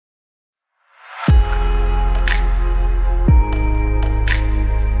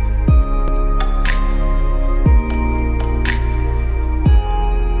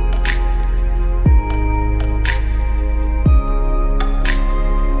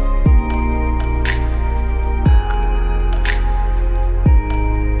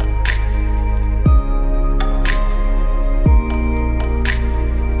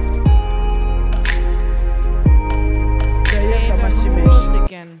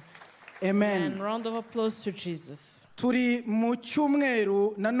Amen. And round of applause to Jesus. Turi mu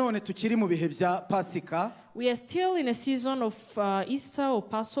cyumweru nanone tukiri mu bihe bya Pasika. We are still in a season of Easter or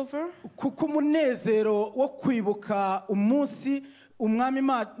Passover. Kuko umunezero wo kwibuka umunsi umwami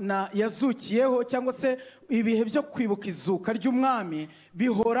Imana yazukiyeho cyangwa se ibihe byo kwibuka izuka ry'umwami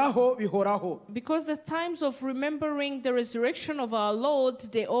bihoraho. Because the times of remembering the resurrection of our Lord,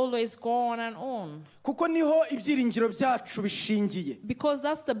 they always go on and on. Kuko niho ibyiringiro byacu bishingiye. Because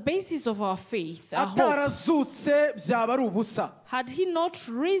that's the basis of our faith, our hope. Atarazutse byaba ari ubusa. Had he not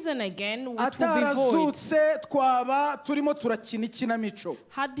risen again, it would be void. Atarazutse twaba turimo turakina ikinamico.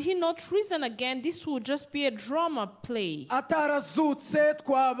 Had he not risen again, this would just be a drama play. Atarazutse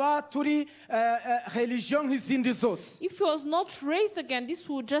twaba turi religion nk'izindi zose. If he was not raised again, this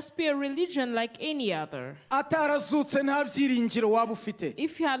would just be a religion like any other. Atarazutse nta byiringiro waba ufite.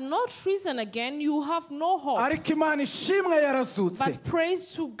 If he had not risen again, you have no hope. Ariko Imana ishimwe yarazutse. But praise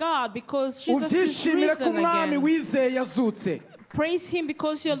to God because Jesus is Ubyishimire ko risen umwami again. wizeye yazutse. Praise him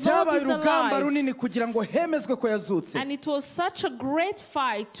because your Lord is alive. And it was such a great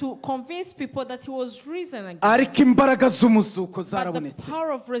fight to convince people that he was risen again. But the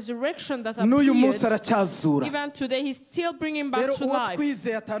power of resurection that appeared, even today, he's still bringing back to life. And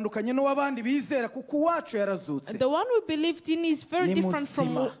the one we believed in is very different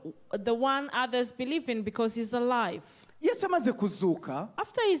from the one others believe in because he's alive.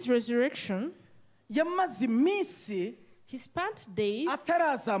 After his resurrection, he spent days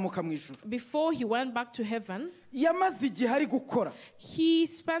before he went back to heaven. He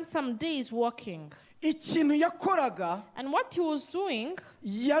spent some days walking. And what he was doing,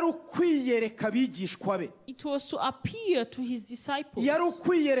 it was to appear to his disciples. It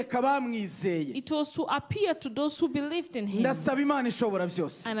was to appear to those who believed in him.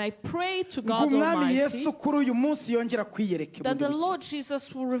 And I pray to God Almighty that the Lord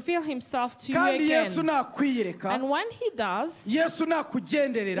Jesus will reveal himself to you again. And when he does,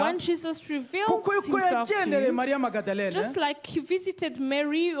 when Jesus reveals himself to you, just like he visited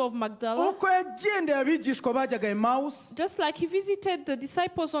Mary of Magdala, just like he visited the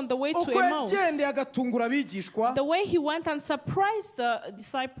disciples on the way to Emmaus, the way he went and surprised the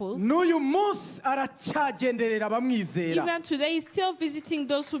disciples, even today he's still visiting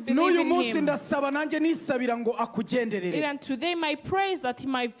those who believe in him. Even today my prayer is that he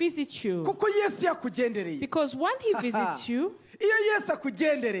might visit you, because when he visits you,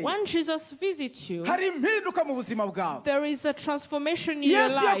 when Jesus visits you, there is a transformation in your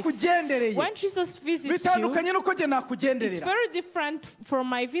life. When Jesus visits you, it's very different from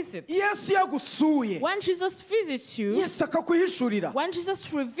my visit. When Jesus visits you, when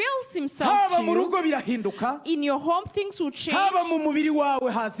Jesus reveals himself to you, in your home things will change.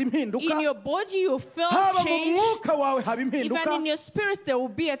 In your body you feel change. Even in your spirit there will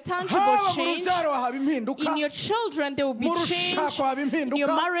be a tangible change. In your children there will be change. In your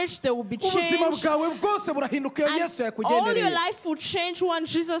marriage there will be change. And all your life will change when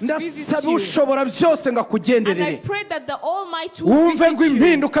Jesus visits you. And I pray that the Almighty will visit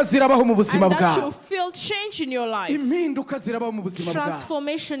you, and that you will feel change in your life,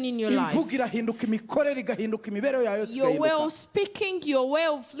 transformation in your life. Your way of speaking, your way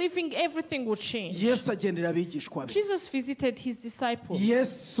of living, everything will change. Jesus visited his disciples.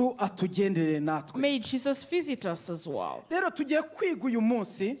 May Jesus visit us as well.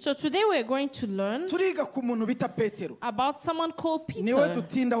 So today we are going to learn about someone called Peter. He's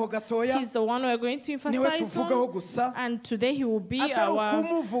the one we are going to emphasize on. And today he will be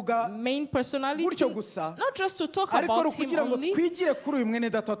our main personality. Not just to talk about him only,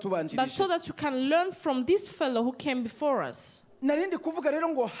 but so that you can learn from this fellow who came before us. I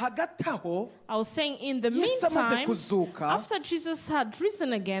was saying in the meantime, after Jesus had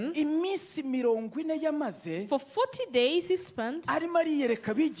risen again, for 40 days he spent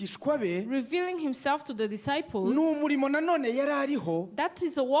revealing himself to the disciples. That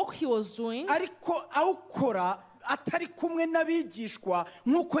is a work he was doing.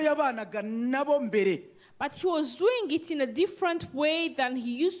 But he was doing it in a different way than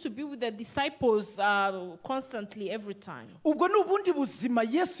he used to be with the disciples constantly every time. That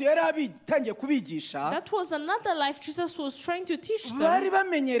was another life Jesus was trying to teach them.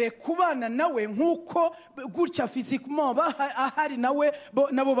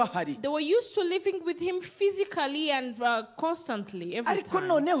 They were used to living with him physically and constantly every time.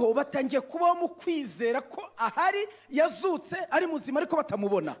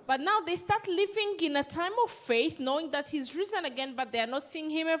 But now they start living in a time time of faith, knowing that he's risen again, but they are not seeing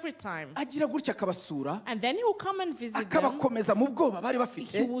him every time. And then he will come and visit them.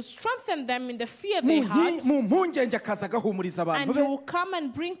 He will strengthen them in the fear they had. And he will come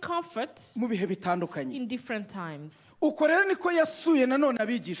and bring comfort in different times. That's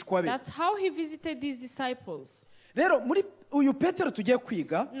how he visited these disciples. Now,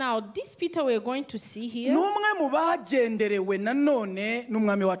 this Peter we are going to see here,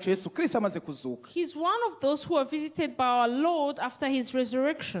 he's one of those who are visited by our Lord after his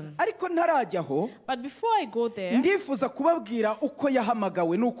resurrection. But before I go there, I would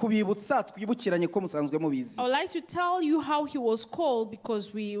like to tell you how he was called,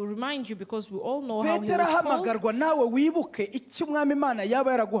 because we remind you, because we all know how he was called.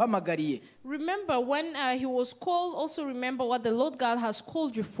 Remember when he was called, also remember what the Lord God has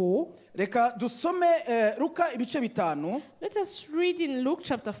called you for. Let us read in Luke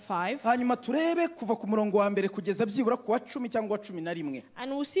chapter 5. And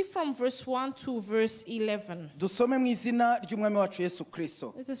we'll see from verse 1 to verse 11. Let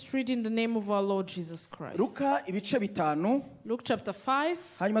us read in the name of our Lord Jesus Christ. Luke chapter 5.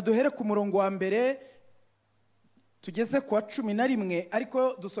 Tugeze kwa 11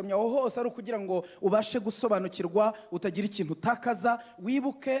 ariko dusomya aho hose ari kugira ngo ubashe gusobanukirwa utagira ikintu utakaza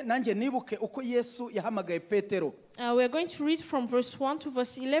wibuke nanjye nibuke uko Yesu yahamagaye Petero. We are going to read from verse 1 to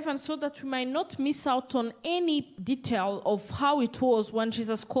verse 11 so that we might not miss out on any detail of how it was when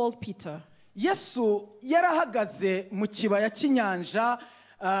Jesus called Peter. Yesu yarahagaze mu kibaya cy'inyanja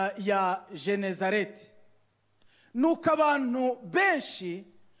ya Genezareti. Nuko abantu benshi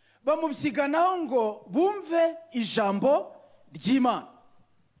bamubyiganaho ngo bumve ijambo ry'Imana.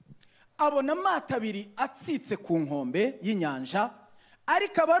 Abona amato abiri atsitse ku nkombe y'inyanja,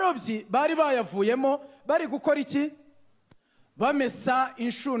 ariko abarobyi bari bayavuyemo bari gukora iki? Bamesa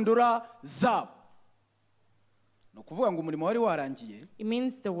inshundura zabo. No kuvuga ngo umurimo wari warangiye. It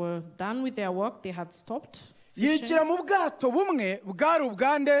means they were done with their work, they had stopped. Yikira mu bwato bumwe bwari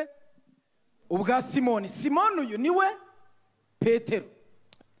ubwande ubwa Simoni. Simoni uyu niwe Petero.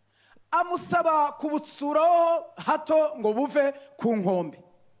 Amusaba kubutsuraho hato ngo buve ku nkombe.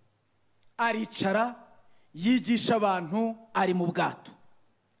 Aricara yigisha abantu ari mu bwato.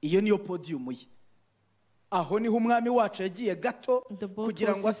 Iyo niyo podium ye. Aho niho umwami wacu yagiye gato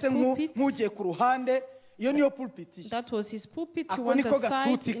kugira ngo ase nk'ugiye ku ruhande. Iyo niyo pulpit. That was his pulpit. He went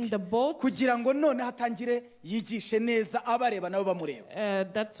aside in the boat. Kugira ngo none hatangire yigishe neza abareba nabo bamureba.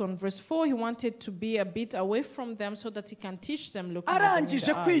 That's on verse 4. He wanted to be a bit away from them so that he can teach them looking at them in the eyes.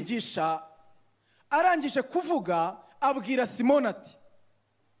 Kwigisha, arangije kuvuga abwira Simoni ati,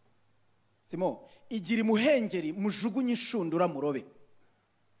 Simoni, igira imuhengeri mujugunye inshundura murobe.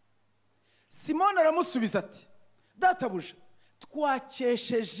 Simoni aramusubiza ati, databuja,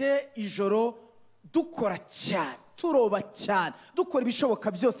 twakesheje ijoro dukora cyane, turoba cyane, dukora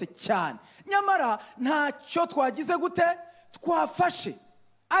ibishoboka byose cyane, nyamara ntacyo twagize gute twafashe.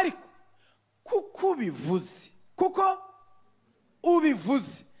 Ariko kuko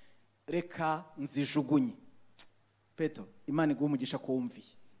ubivuze reka nzijugunye. Petero, Imana iguhe umugisha ko wumviye.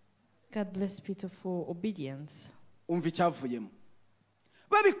 God bless Peter for obedience. Umva cyavuyemo.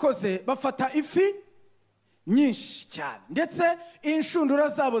 Babikoze bafata ifi nyinshi cyane, ndetse inshundura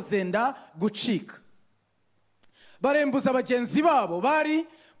zabo zenda gucika. Barembuza abagenzi babo bari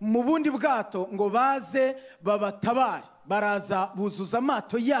mu bundi bwato ngo baze babatabare. Baraza buzuza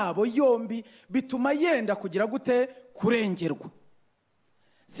amato yabo yombi, bituma yenda kugira gute kurengerwa.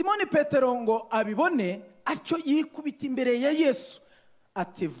 Simoni Petero ngo abibone atyo yikubita imbere ya Yesu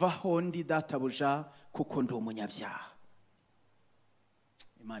ati, vaho ndi databuja kuko ndi umunyabyaha.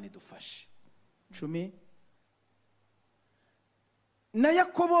 Imana idufashe. 10. Na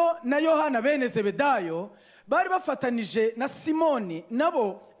Yakobo na Yohana bene Zebedayo bari bafatanije na Simoni,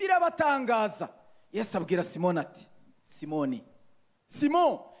 nabo birabatangaza. Yesu abwira Simoni ati, Simoni,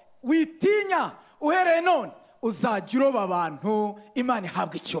 witinya, uhereye none uzajya uroba abantu, Imana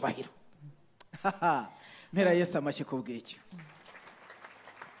ihabwe icyubahiro. Mpera Yesu amashyi kubw'icyo.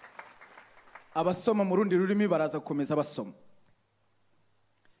 Abasoma mu rundi rurimi baraza gukomeza basoma.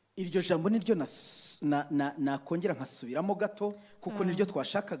 Iryo jambo niryo nakongera nkasubiramo gato kuko niryo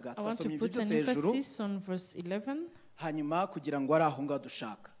twashakaga. Twasomye ibyo byose hejuru, hanyuma kugira ngo ari aho ngaho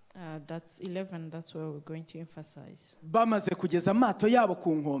dushaka. That's 11, that's where we're going to emphasize. Bamaze kugeza amato yabo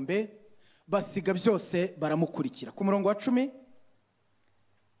ku nkombe, basiga byose baramukurikira. Ku murongo wa 10,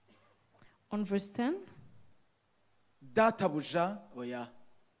 on verse 10, databuja oya.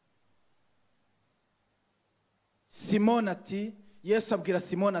 Simoni ati, Yesu abwira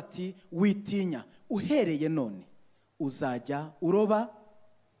Simoni ati, witinya, uhereye none uzajya uroba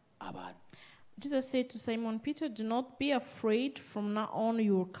abantu. Jesus said to Simon Peter, do not be afraid, from now on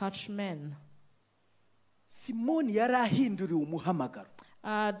you will catch men. Simoni yari ahinduriwe umuhamagaro.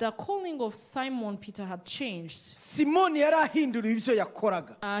 The calling of Simon Peter had changed. Simoni yari ahinduriwe ibyo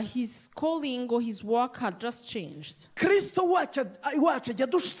yakoraga. His calling or his work had just changed. Kristo wacu ajya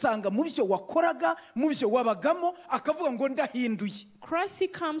dusanga mu byo wakoraga, mu byo wabagamo, akavuga ngo ndahinduye. Christ, he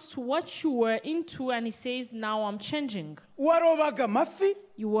comes to what you were into and he says, now I'm changing. Warobaga amafi.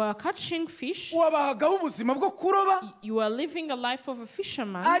 You were catching fish. Wabagaho ubuzima bwo kuroba. You were living a life of a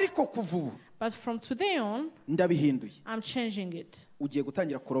fisherman. Ariko kuvubu. But from today on, I'm changing it.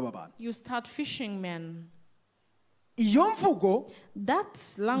 You start fishing men.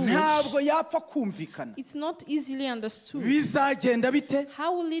 That language, it's not easily understood.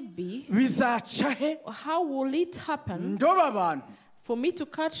 How will it be? How will it happen? For me to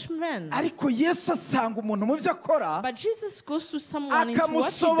catch men. But Jesus goes to someone into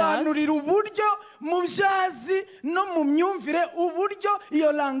what he does.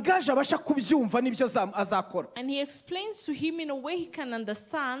 And he explains to him in a way he can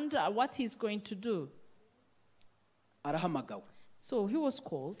understand what he's going to do. So he was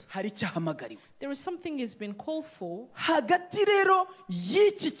called. There is something he's been called for.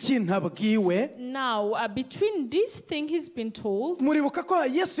 Now, between this thing he's been told, you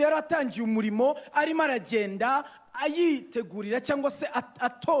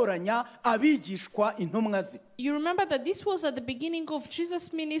remember that this was at the beginning of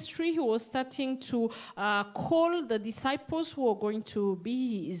Jesus' ministry. He was starting to call the disciples who are going to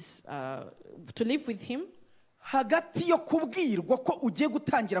be his, to live with him.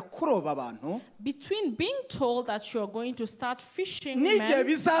 Between being told that you are going to start fishing men,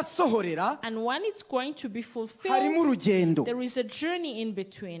 and when it's going to be fulfilled, there is a journey in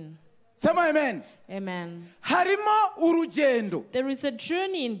between. Amen. Amen. There is a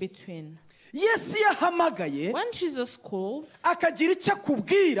journey in between. When Jesus calls and he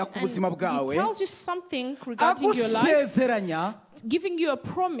tells you something regarding your life, giving you a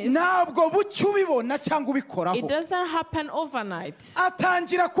promise, it doesn't happen overnight.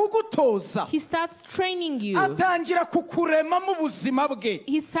 He starts training you.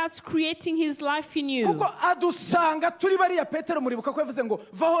 He starts creating his life in you.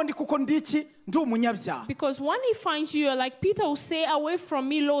 Because when he finds you, you're like Peter will say, away from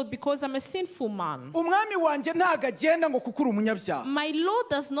me, Lord, because I'm a sinful man. My Lord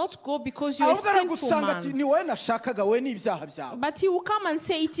does not go because you're a sinful man. But he will come and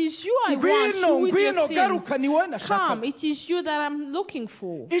say, it is you I want, you with your sins. Come, it is you that I'm looking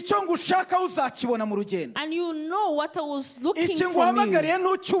for. And you know what I was looking for me.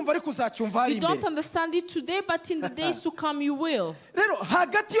 You don't understand it today, but in the days to come you will.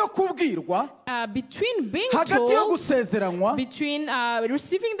 Between being told, between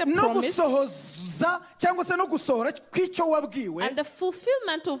receiving the promise and the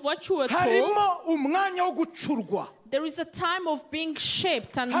fulfillment of what you were told, there is a time of being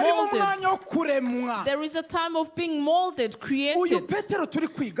shaped and molded. There is a time of being molded, created.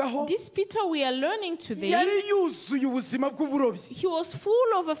 This Peter we are learning today, he was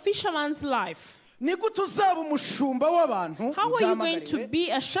full of a fisherman's life. How are you going to be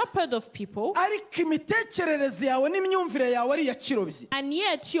a shepherd of people? And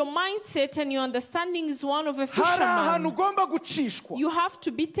yet your mindset and your understanding is one of a fisherman. You have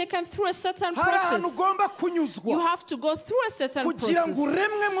to be taken through a certain process. You have to go through a certain process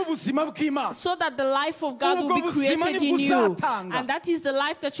so that the life of God will be created in you. And that is the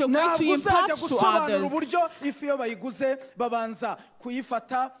life that you're going to impart to others.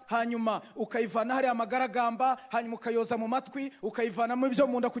 Kuyifata hanyuma ukayivana hari amagaragamba hanyuma ukayoza mu matwi ukayivanamo ibyo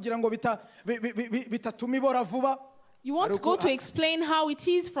munda kugira ngo bitatuma ibora vuba. You want to go to explain how it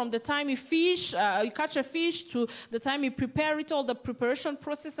is from the time you fish, you catch a fish, to the time you prepare it, all the preparation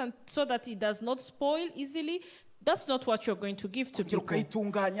process, and so that it does not spoil easily. That's not what you're going to give to people. And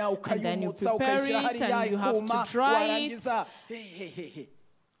then you prepare it and you have to dry it.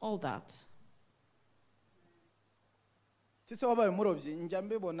 All that. Have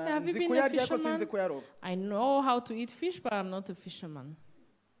you been a fisherman? I know how to eat fish, but I'm not a fisherman.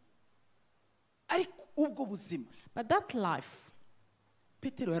 But that life,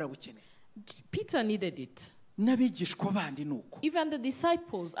 Peter needed it. n'abigishwa bandi nuko. Even the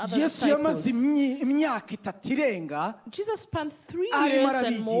disciples, other Yesu yamaze imyaka itatu irenga Jesus spent 3 arimo years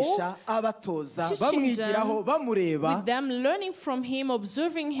and more arabigisha abatoza bamwigiraho bamureba with them, learning from him,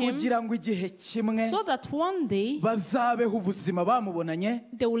 observing him, kugira ngo igihe kimwe so that one day bazabeho ubuzima bamubonanye,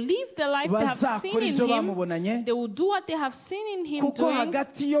 they will live the life they have seen bazakora in ibyo him, bamubonanye, they will do what they have seen in him kuko doing,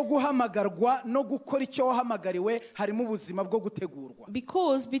 hagati yo guhamagarwa no gukora icyo wahamagariwe harimo ubuzima bwo gutegurwa.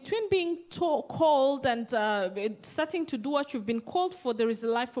 because between being called and starting to do what you've been called for, there is a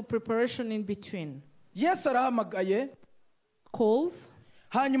life of preparation in between. Yesu arahamagaye, Calls,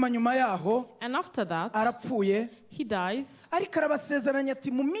 hanyuma nyuma yaho and after that arapfuye, he dies, ariko arabasezeranya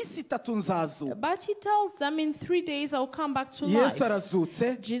ati mu minsi 3 nzazuka. but he tells them in 3 days I'll come back to Yesu life.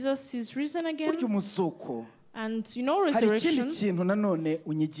 arazutse. Jesus is risen again, Burya umuzuko and you know hari ikindi resurrection, kintu nanone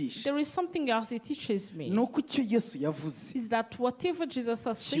unyigisha, there is something else it teaches me, nuko icyo Yesu yavuze is that whatever Jesus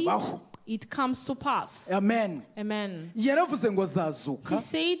has said, kibaho. it comes to pass. Amen. Amen. Yaravuze ngo azazuka. He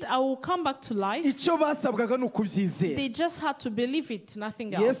said, I will come back to life. Icyo basabwaga ni ukubyizera. They just had to believe it,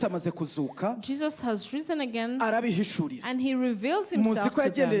 nothing else. Yesu amaze kuzuka, Jesus has risen again, arabihishurira. and he reveals Muzi himself ko to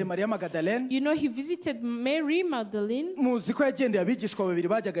yagendeye them. Mariya Magdalene, You know, he visited Mary Magdalene. muzi ko yagendeye abigishwa babiri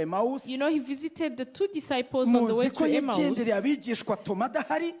bajyaga Emmaus, You know, he visited the 2 disciples on the way muzi ko to Emmaus. yagendeye abigishwa Toma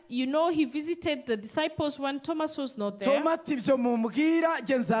adahari. You know, he visited the disciples when Thomas was not there. Toma ati ibyo mumbwira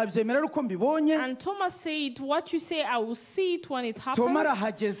nge nzabyemera uko mbibonye. And Thomas said, what you say, I will see it when it Toma happens.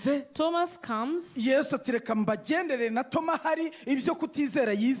 arahageze. Thomas comes, Yesu ati reka mbagendere na Toma hari ibyo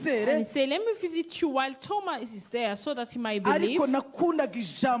kutizera and he yizere. said, let me visit you while Thomas is there, so that he might believe. Ariko nakundaga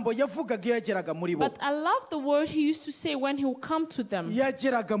ijambo yavugaga iyo yageraga muri bo. But I love the word he used to say when he would come to them.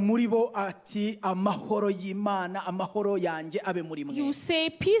 Yageraga muri bo ati amahoro y'Imana, amahoro yanjye abe muri He would mwe. say,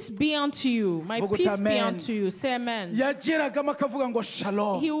 peace be unto you. My Vuga peace be amen. unto you. Say amen. Yageragamo akavuga ngo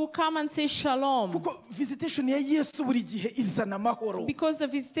shalom. He will come and say shalom. Kuko visitation ya Yesu buri gihe izana amahoro. Because the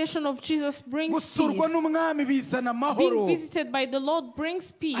visitation of Jesus brings Gusurwa peace. n'umwami bizana Being amahoro. visited by the Lord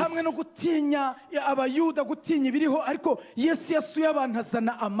brings peace. Hamwe no gutinya abayuda, gutinya ibiriho, ariko Yesu yasuye abantu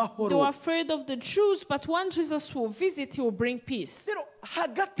azana They were amahoro. afraid of the Jews, but when Jesus will visit, he will bring peace. Rero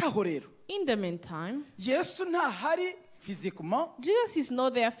hagati aho rero In the meantime, Yesu ntahari physiquement, Jesus is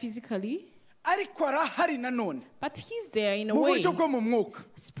not there physically, ariko arahari nanone but he's there in a mu way, buryo bwo mu mwuka.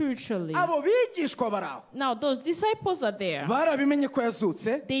 spiritually. Abo bigishwa baraho Now, those disciples are there. barabimenye ko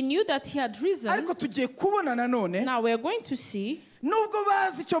yazutse, They knew that he had risen. ariko tugiye kubona nanone Now, we're going to see, nubwo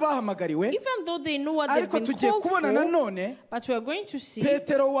bazi icyo bahamagariwe, even though they know what they've ariko been tugiye called kubona for, nanone but we're going to see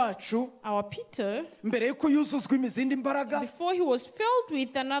Petero wacu our Peter, mbere yuko yuzuzwa izindi mbaraga before he was filled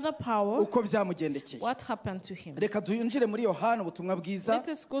with another power, uko byamugendekeye. what happened to him. Reka twinjire muri Yohana ubutumwa bwiza, Let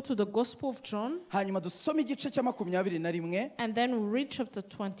us go to the Gospel of John, hanyuma dusome igice cya 21, and then we'll read chapter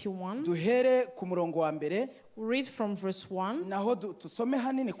 21. duhere ku murongo wa mbere, We'll read from verse 1. naho dusome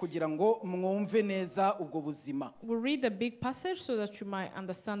hanini kugira ngo mwumve neza ubwo buzima. We'll read a big passage so that you might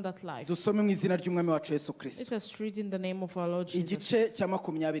understand that life. Dusome mu izina ry'umwami wacu Yesu Kristo. Let us read in the name of our Lord Igice Jesus. cya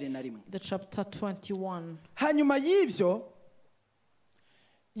 21. The chapter 21. Hanyuma y'ibyo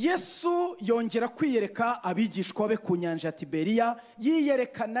Yesu yongera kwiyereka abigishwa be ku nyanja ya Tiberiya,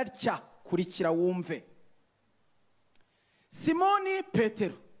 yiyerekana atya, kurikira wumve. Simoni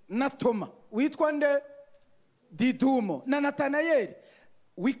Petero na Toma witwa nde Didumo na Natanayeli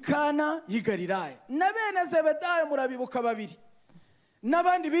w'Ikana y'i Galilaya na bene Zebedayo murabibuka babiri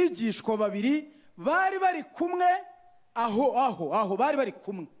n'abandi bigishwa babiri bari bari kumwe aho bari bari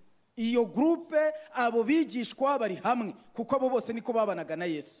kumwe. Iyo groupe abo bigishwa bari hamwe kuko abo bose niko babanaga na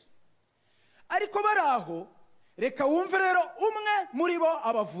Yesu. Ariko bari aho, reka wumve rero umwe muri bo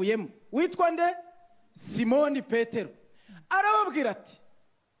abavuyemo witwa nde Simoni Petero. Arababwira ati,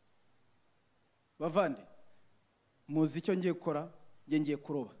 bavande muzi icyo ngiye gukora, ngiye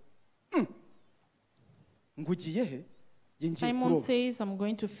kuroba. Ngugiye he? Ngiye Simon kuroba. says, I'm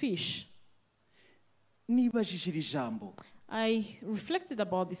going to fish. Nibajije iri jambo. I reflected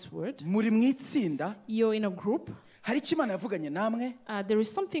about this word. Muri mwitsinda, You're in a group. hari icyo Imana yavuganye namwe, There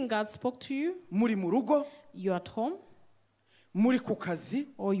is something God spoke to you. muri mu rugo, You're at home, muri ku kazi,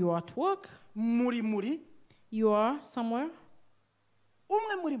 or you're at work. muri You are somewhere.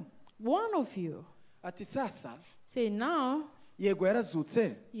 umwe muri mo. One of you. Ati sasa, Say, now, yego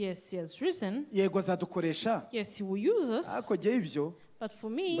yarazutse, yes, he has risen. yego azadukoresha, Yes, he will use us. ariko jyewe ibyo But for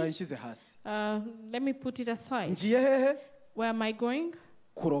me, banshyize hasi. let me put it aside. Ngiye hehe? Where am I going?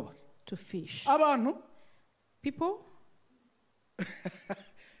 Kuroba. To fish. Abantu, People,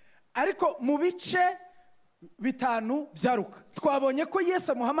 ariko mu bice bitanu bya Luka twabonye ko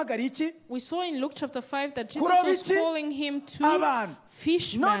Yesu amuhamagariye iki? We saw in Luke chapter 5 that Jesus was calling him to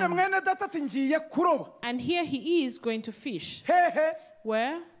fishermen. None mwene data ati ngiye kuroba. And here he is going to fish. Hehe.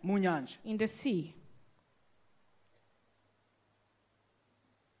 Where? Mu nyanja. In the sea.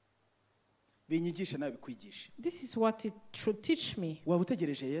 Binyigisha nawe bikwigisha. This is what it should teach me. Waba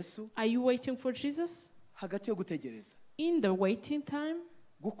utegereje Yesu? Are you waiting for Jesus? Hagati yo gutegereza. In the waiting time,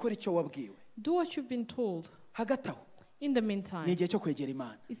 gukora icyo wabwiwe. Do what you've been told. Hagati aho. In the meantime, ni igihe cyo kwegera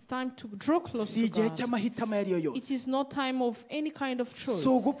Imana. It's time to draw close si to God. igihe cy'amahitamo yari yo yose. It is not time of any kind of choice. Si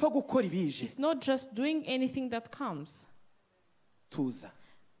ugupfa gukora ibije. It's not just doing anything that comes. Tuza.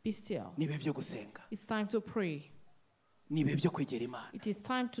 Be still. Ni ibihe byo gusenga. It's time to pray. Ni ibihe byo kwegera Imana. It is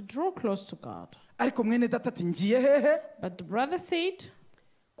time to draw close to God. Ariko mwene data ati ngiye hehe? But the brother said,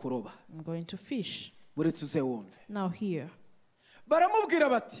 kuroba. I'm going to fish. Buretse uze wumve. Now here. Baramubwira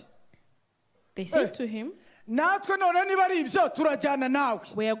bati. They said to him, natwe none niba ari ibyo turajyana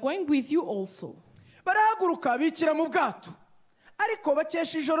nawe. We are going with you also. Barahaguruka bikira mu bwato. Ariko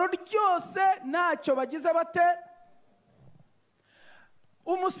bakesha ijoro ryose ntacyo bagize bate.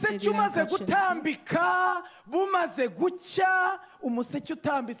 Umuseke umaze gutambika bumaze gucya umuseke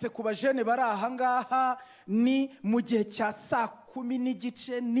utambitse ku bajene bari aha ngaha ni mu gihe cya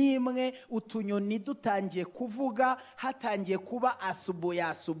 10:10 n'imwe utunyoni dutangiye kuvuga hatangiye kuba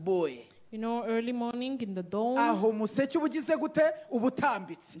asubuye. You know, early morning in the dawn. Aho museke ubugize gute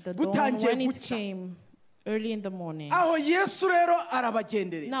ubutambitse butangiye gucya. Early in the morning. Aho Yesu rero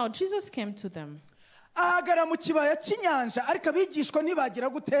arabagendereye. Now Jesus came to them. Ahagara mu kibaya cy'inyanja ariko abigishwa ntibagira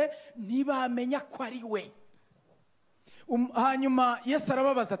gute ntibamenya ko ari we. Hanyuma Yesu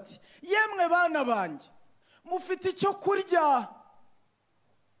arababaza ati yemwe bana banjye mufite icyo kurya?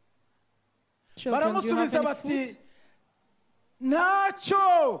 Baramusubiza bati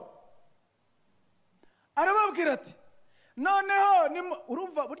ntacyo. Arababwira ati noneho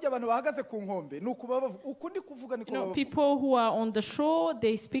urumva burya abantu bahagaze ku nkombe nuko ukundi kuvuga niko bavuga. People who are on the shore,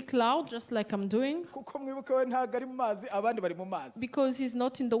 they speak loud just like I'm doing. Kuko mwibuke we ntago ari mu mazi abandi bari mu mazi. Because he's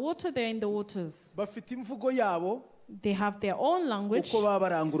not in the water, they're in the waters. Bafite imvugo yabo. They have their own language. Uko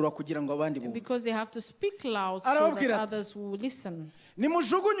babarangurura kugira ngo abandi bumve. Because they have to speak loud so that others will listen.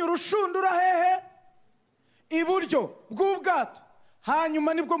 Nimujugunye urushundura hehe iburyo bw'ubwato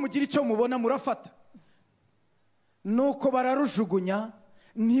hanyuma nibwo mugira icyo mubona murafata. Nuko bararujugunya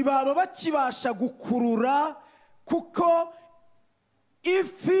ntibaba bakibasha gukurura kuko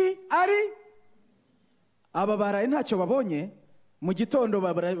ifi ari aba baraye ntacyo babonye mu gitondo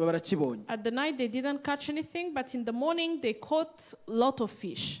barakibonye. At the night they didn't catch anything, but in the morning they caught a lot of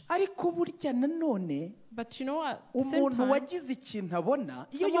fish. Ariko burya nanone but you know at the same time, umuntu wagize ikintu abona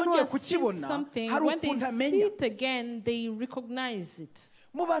iyo yongeye kukibona hari ukuntu amenya. When they see it again, they recognize it.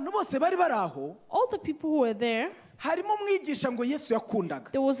 Mu bantu bose bari baraho, all the people who were there, harimo umwigisha ngo Yesu yakundaga.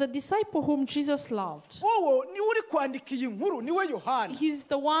 There was a disciple whom Jesus loved. Wowe ni uri kwandika iyi nkuru niwe Yohana. He's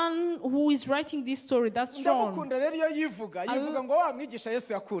the one who is writing this story. That's John. Ndamukunda rero iyo yivuga ngo wa mwigisha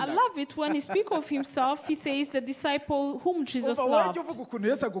Yesu yakundaga. I love it when he speaks of himself. He says the disciple whom Jesus loved. Wowe uvuga ukuntu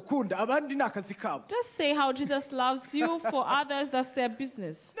Yesu agukunda abandi nakazi kabo. Just say how Jesus loves you. For others, that's their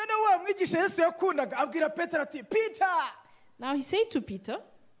business. None wa mwigisha Yesu yakundaga abwira Petero ati Peter. Now he said to Peter,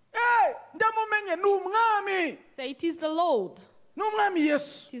 hey, ndamumenye ni umwami. Say it is the Lord. Ni umwami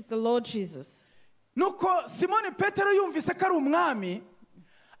Yesu. It is the Lord Jesus. Nuko Simoni Petero yumvise ko ari umwami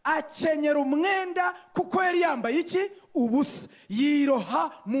akenyera umwenda kuko yari yambaye iki ubusa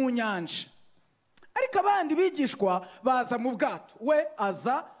yiroha mu nyanja. Ariko abandi bigishwa baza mu bwato we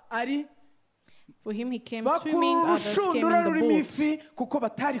aza ari For him he came swimming, others came in the boat. Kuko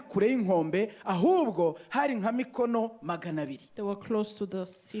batari kure y'inkombe ahubwo hari nka mikono 200. They were close to the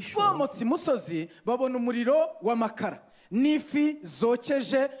seashore. Bomotse musozi babona umuriro w'amakara n'ifi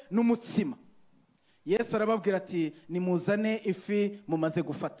zokeje n'umutsima. Yesu arababwira ati nimuzane ifi mumaze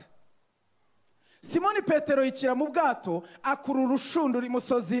gufata. Simoni Petero yikira mu bwato akura urushundura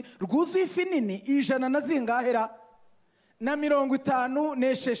imusozi rwuzuye ifi nini 150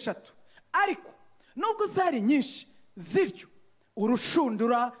 ariko nubwo zari nyinshi ziryo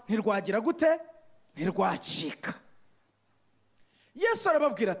urushundura ntirwagira gute ntirwacika. Yesu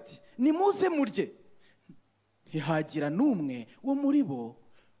arababwira ati nimuze murye. Ntihagira n'umwe wo muri bo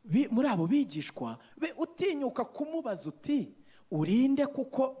muri abo bigishwa be utinyuka kumubaza uti urinde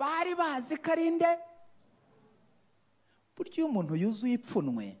kuko bari bazi karinde. Buryo umuntu yuzuye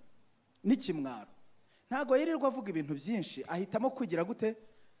ipfunwe n'ikimwaro ntago yirirwa avuga ibintu byinshi ahitamo kugira gute.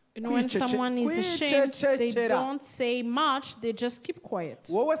 When someone is ashamed, they don't say much, they just keep quiet.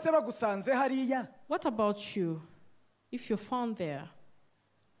 Wowe se bagusanze hariya. What about you if you're found there?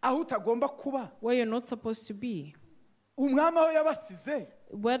 aho utagomba kuba, where you're not supposed to be, umwami aho yabasize,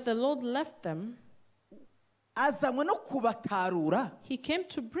 where the Lord left them. azanywe no kubatarura. He came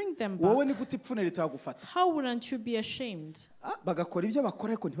to bring them back. Wowe ni gute ipfunwe ritagufata? How wouldn't you be ashamed? Bagakora ibyo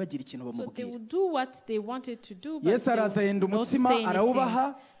bakora ariko ntibagire ikintu So they bamubwira. would do what they wanted to do, but Yesu they araza yenda would not say umutsima arawubaha,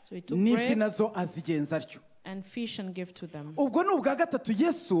 anything. So he took n'ifi bread nazo azigenza atyo. and fish and gave to them. Ubwo ni ubwa gatatu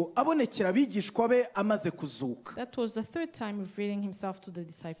Yesu abonekera abigishwa be amaze kuzuka. That was the third time revealing himself to the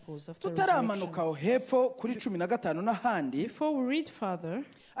disciples after Tutaramanuka resurrection. aho hepfo kuri 15 n'ahandi, Before we read further,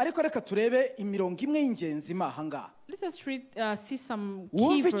 ariko reka turebe imirongo imwe y'ingenzi mahanga. let us read, see some key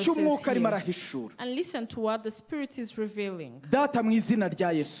Wumve icyo verses umwuka arimo here arahishura. and listen to what the Spirit is revealing. Data mu izina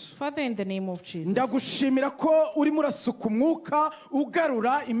rya Yesu, Father, in the name of Jesus, ndagushimira ko urimo urasuka umwuka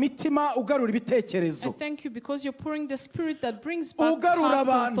ugarura imitima, ugarura I ibitekerezo, thank you because you're pouring the Spirit that brings back ugarura hearts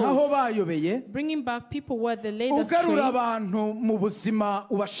and abantu aho thoughts, bayobeye, bringing back people where they laid ugarura astray, abantu mu buzima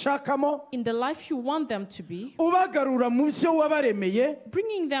ubashakamo, in the life you want them to be, ubagarura mu byo wabaremeye.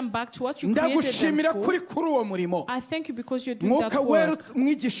 bringing them back to what you created Ndagushimira them kuri for. uwo murimo. I thank you because you're doing Mwuka that wera work.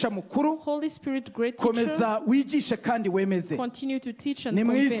 mwigisha mukuru, Holy Spirit, great teacher, komeza wigishe kandi wemeze. continue to teach and Ni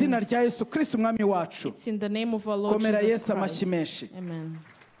mu izina convince. rya Yesu Kristo umwami wacu. It's in the name of our Lord Komera Jesus Yesu amashyi Christ. menshi. Amen.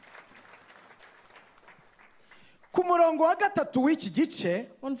 Ku murongo wa gatatu w'iki gice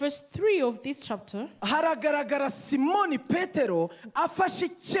On verse 3 of this chapter, haragaragara Simoni Petero afashe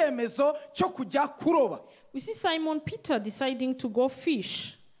icyemezo cyo kujya kuroba. we see Simon Peter deciding to go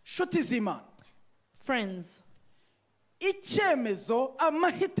fish. Nshuti z'Imana, Friends, icyemezo,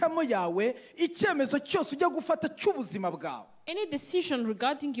 amahitamo yawe, icyemezo cyose ujya gufata cy'ubuzima bwawe, any decision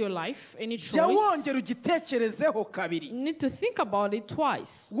regarding your life, any jya choice, wongera ugitekerezeho kabiri. you need to think about it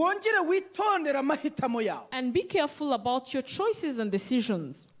twice. Wongere witondere amahitamo yawe. And be careful about your choices and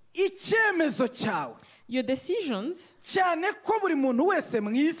decisions. Icyemezo cyawe, Your decisions, cyane ko buri muntu wese mu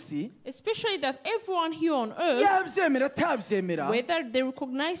isi, especially that everyone here on earth, yabyemera atabyemera, whether they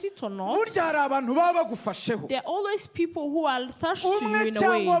recognize it or not, burya hari abantu baba bagufasheho, there are always people who are attached to you umwe in a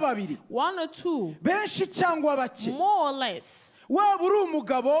cyangwa way, babiri, one or two, benshi cyangwa bake. more or less. Waba uri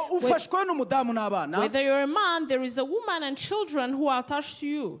umugabo ufashwe n'umudamu n'abana, Whether you're a man, there is a woman and children who are attached to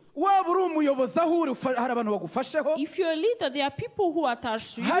you. waba uri umuyobozi aho uri hari abantu bagufasheho, If you're a leader, there are people who are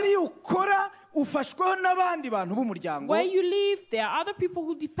attached to you. hari ukora ufashweho n'abandi bantu b'umuryango. Where you live, there are other people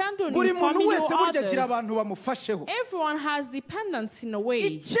who depend on Buri you, muntu family wese or burya agira others. abantu bamufasheho. Everyone has dependence in a way.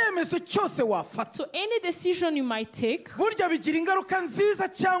 Icyemezo cyose wafata, So any decision you might take, burya bigira ingaruka nziza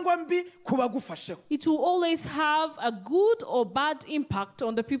cyangwa mbi ku bagufasheho. it will always have a good or bad impact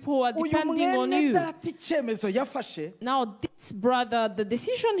on the people who are Uyu depending on mwene you. data icyemezo yafashe Now this brother, the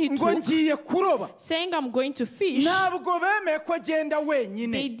decision he ngo took, ngiye kuroba, saying I'm going to fish, ntabwo bemeye ko agenda they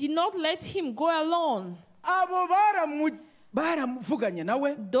wenyine. did not let him go alone. Abo baramuvuganye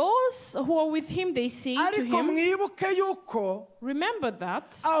nawe, Those who are with him, they say to ariko him, mwibuke yuko remember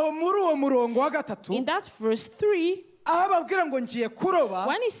that aho muri uwo murongo wa gatatu in that verse 3, aho ababwira ngo ngiye kuroba,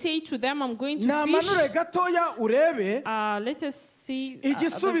 when he said to them, I'm going to namanure fish, gatoya urebe let us see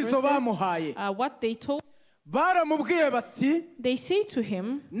igisubizo bamuhaye. what they told. Baramubwiye bati, They say to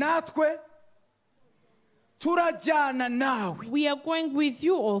him, natwe turajyana nawe. we are going with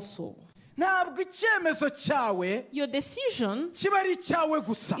you also. Ntabwo icyemezo cyawe Your decision kiba ari icyawe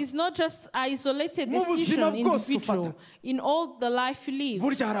gusa, is not just an isolated Mu buzima decision, bwose individual. ufata. In all the life you live,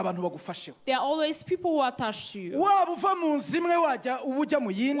 burya hari abantu bagufasheho. there are always people who are attached to you. Waba uva mu nzu imwe uba ujya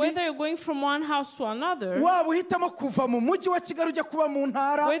mu yindi, Whether you're going from one house to another, waba uhitamo kuva mu mujyi wa Kigali ujya kuba mu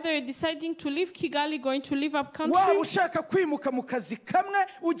ntara, whether you're deciding to leave Kigali, going to live up waba country, ushaka kwimuka mu kazi kamwe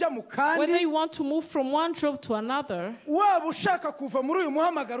ujya mu whether kandi, you want to move from one job to another, waba ushaka kuva muri uyu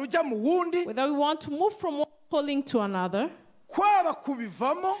muhamagaro ujya mu wundi, whether you want to move from one calling to another, kwaba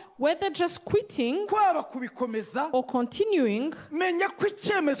kubivamo, whether just quitting kwaba kubikomeza, or continuing, menya ko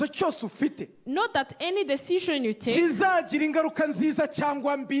icyemezo cyose ufite know that any decision you take kizagira ingaruka nziza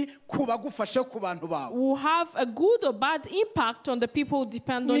cyangwa mbi ku bagufashe, ku bantu bawe. will have a good or bad impact on the people who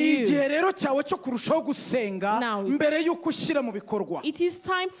depend on Ni you. igihe rero cyawe cyo kurushaho gusenga Now, mbere y'uko ushyira mu bikorwa. It is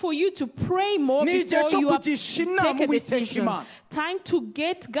time for you to pray more Ni igihe before cyo you kugisha take inama a Uwiteka decision. Imana, Time to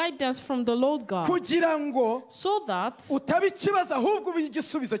get guidance from the Lord God, kugira ngo so that utaba ikibazo ahubwo ube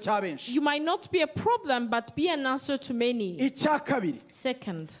igisubizo cya benshi. you might not be a problem but be an answer to many. Icya kabiri,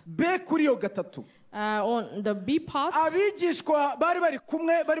 Second, be kuri iyo gatatu, on the B part, abigishwa bari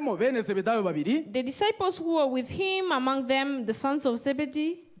kumwe barimo bene Zebedayo babiri, the disciples who were with him, among them the sons of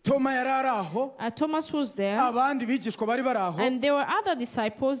Zebedee, Toma yari ari aho, Thomas was there, abandi bigishwa bari aho, and there were other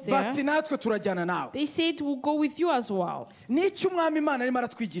disciples there. bati natwe turajyana nawe. They said, we'll go with you as well. N'icyo umwami Imana arimo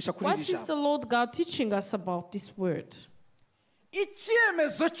aratwigisha kuri What iri is the jambo. Lord God teaching us about this word?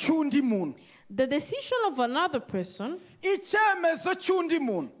 icyemezo cy'undi muntu. The decision of another person. Icyemezo cy'undi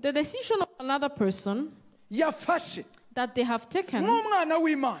muntu. The decision of another person. Yafashe. That they have taken. Nk'umwana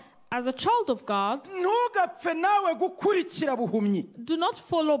w'Imana. As a child of God. Ntugapfe nawe gukurikira buhumyi. Do not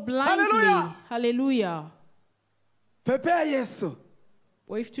follow blindly. Hallelujah. Hallelujah. Pepe Yesu.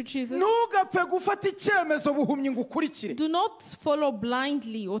 Wave to Jesus. Ntugapfe gufata icyemezo buhumyi ngo ukurikire. Do not follow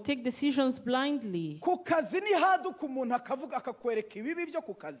blindly or take decisions blindly. Ku kazi ni haduka umuntu akavuga akakwereka ibibi byo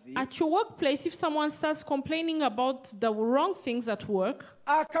ku kazi. At your workplace, if someone starts complaining about the wrong things at work,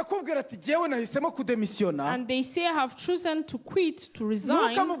 akakubwira ati jewe nahisemo kudemisiona, and they say I have chosen to quit, to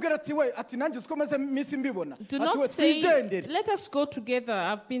resign, ntukamubwira ati we ati nanjye ukomeze iminsi mbibona, do not say let us go together,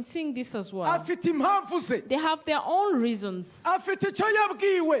 I've been seeing this as well. Afite impamvu ze. They have their own reasons. Afite icyo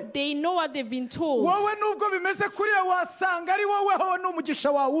yabwiwe. They know what they've been told. Wowe nubwo bimeze kuriya wasanga ari wowe ho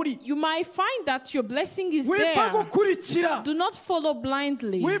n'umugisha wawe uri. You might find that your blessing is there. Wipfa gukurikira. Do not follow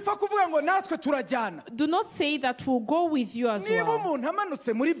blindly. Wipfa kuvuga ngo natwe turajyana. Do not say that we'll go with you as well. Niba umuntu amanutse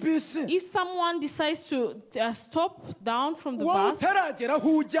muri bisi, if someone decides to stop down from the wowe bus utaragera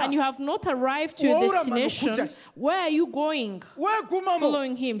aho ujya, and you have not arrived to your destination, where are you going?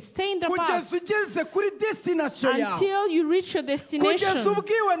 Following him. Stay in the bus ugeze kuri destination yawe, until you reach your destination, kugeza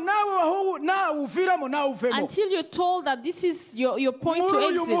ubwiwe nawe uviramo nawe uvemo, until you're told that this is your point to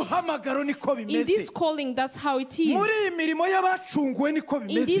exit. In this calling, that's how it is. muri iyi mirimo y'abacunguwe niko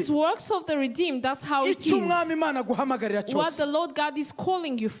bimeze. In these works of the redeemed, that's how it is. icyo umwami Imana aguhamagarira cyose, what the Lord God is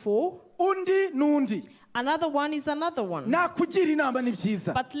calling you for, undi n'undi. Another one is another one. Nakugira inama ni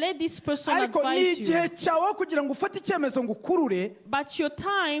byiza. But let this person ariko advise you. Igihe cyawe kugira ngo ufate icyemezo ngo ukurure. But your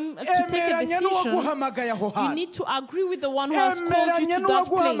time to take a decision, you need to agree with the one who has called you to that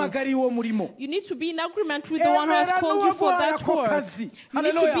place. You need to be in agreement with the one who has called you for that work. You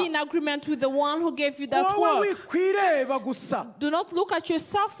need to be in agreement with the one who gave you that work. Do not look at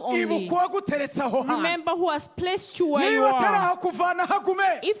yourself only. Remember who has placed you where you are.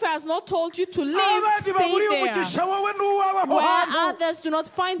 If he has not told you to leave, stay there. Where others do not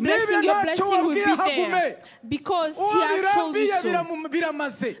find blessing, your blessing will be there. Because he has told you so.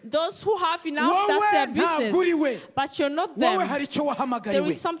 Those who have enough, that's their business. But you're not them. There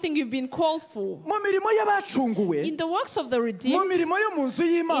is something you've been called for. In the works of the redeemed, in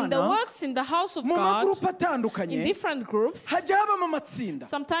the works in the house of God, in different groups,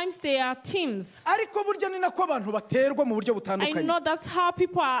 sometimes they are teams. I know that's how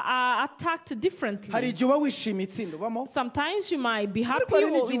people are attacked differently. Sometimes you might be happy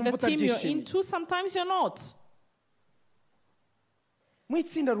with the team you're into, sometimes you're not.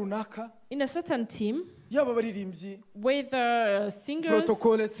 In a certain team, whether singers,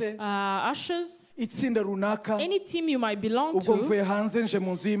 ushers, any team you might belong to,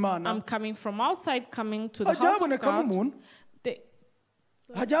 I'm coming from outside, coming to the house of God.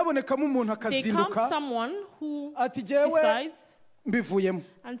 They come someone who decides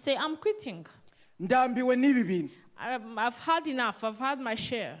and say, I'm quitting. I've had enough. I've had my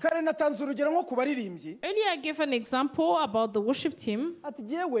share. Earlier I gave an example about the worship team.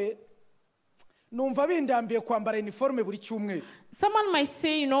 Someone might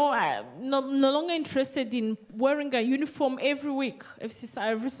say, I'm no longer interested in wearing a uniform every week,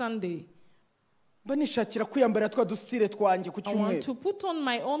 every Sunday. I want to put on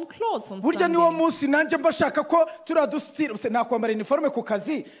my own clothes on Sunday.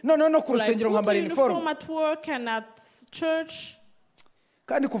 Like, put a uniform at work and at church.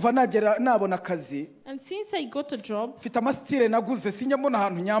 And since I got a job, I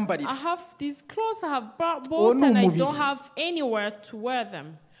have these clothes I have bought and I don't have anywhere to wear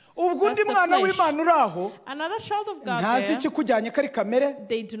them. Another child of God there,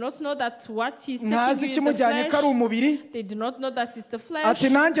 they do not know that what he's taking is the flesh. They do not know that it's the flesh. They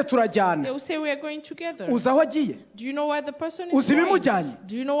will say, we are going together. Do you know why the person is going?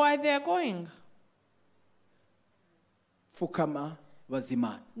 Do you know why they are going?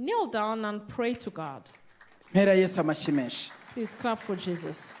 Kneel down and pray to God. Please clap for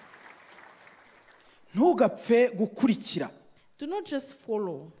Jesus. Do not just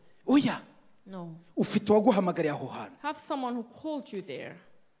follow. No. Have someone who called you there.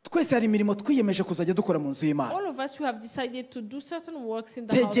 All of us who have decided to do certain works in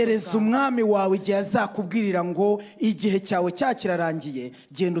the house of God.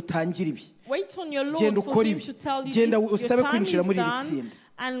 Wait on your Lord for him to tell you this, your time is done,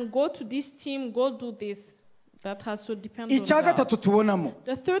 and go to this team, go do this. That has to depend on God.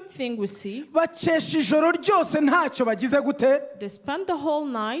 The third thing we see, they spend the whole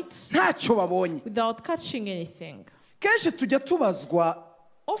night without catching anything.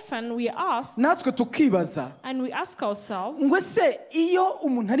 often we ask, natwe tukibaza, and we ask ourselves, ngo se iyo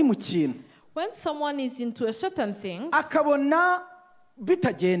umuntu ari mu kintu, when someone is into a certain thing, akabona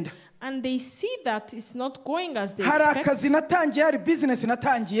bitagenda, and they see that it's not going as they hari expect. akazi natangiye, hari business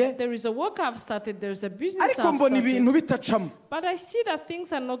natangiye, There is a work I've started, there's a business ariko I've mbona ibintu started, bitacamo, but I see that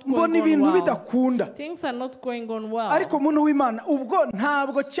things are not going mbona on ibintu well. bidakunda. Things are not going on well. Ariko muntu w'Imana, ubwo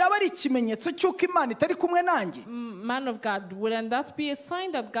ntabwo cyaba ari ikimenyetso cy'uko Imana itari kumwe nanjye? Man of God, wouldn't that be a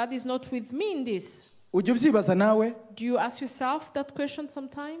sign that God is not with me in this? Ujya ubyibaza nawe? Do you ask yourself that question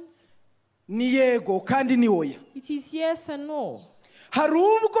sometimes? Ni yego kandi ni oya. It is yes and no. Hari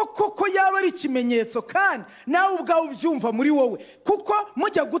ubwo koko yaba ari ikimenyetso kandi nawe ubwawe ubyumva muri wowe, kuko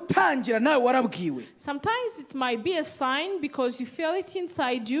mujya gutangira nawe warabwiwe. Sometimes it might be a sign because you feel it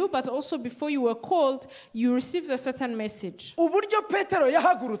inside you, but also before you were called, you received a certain message. Uburyo Petero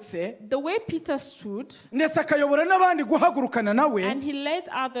yahagurutse, The way Peter stood, ndetse akayobora n'abandi guhagurukana nawe, and he led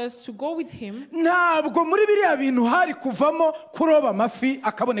others to go with him. ntabwo muri biriya bintu hari kuvamo kuroba amafi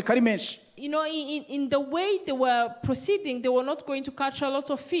akaboneka ari menshi. You know, in the way they were proceeding, they were not going to catch a lot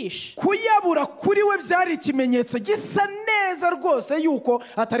of fish. Kuyabura kuri we byari ikimenyetso gisa neza rwose yuko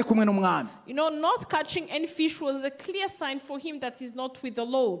atari kumwe n'umwami. You know, not catching any fish was a clear sign for him that he's not with the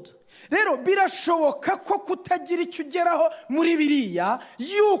Lord. Rero birashoboka ko kutagira icyo ugeraho muri biriya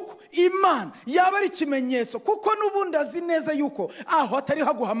yuko Imana yaba ari ikimenyetso, kuko n'ubundi azi neza yuko aho atari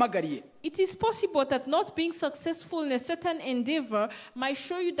haguhamagariye. It is possible that not being successful in a certain endeavor might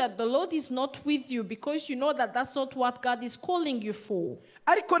show you that the Lord is not with you, because you know that that's not what God is calling you for.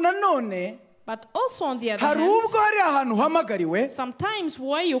 Ariko nanone, but also on the other hari hand, ubwo hari ahantu uhamagariwe, sometimes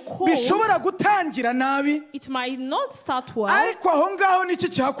where you're called, bishobora gutangira nabi, it might not start well, ariko aho ngaho n'iki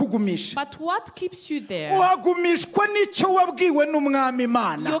kihakugumisha? but what keeps you there? Uhagumishwa n'icyo wabwiwe n'umwami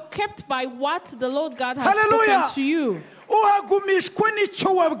Imana. You're kept by what the Lord God has Hallelujah. spoken to you. Uhagumishwa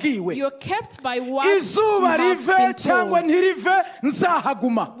n'icyo wabwiwe. You're kept by what you Izuba have rive been cyangwa told. ntirive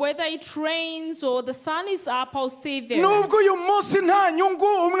nzahaguma. Whether it rains or the sun is up, I'll stay there. Nubwo uyu munsi nta nyungu,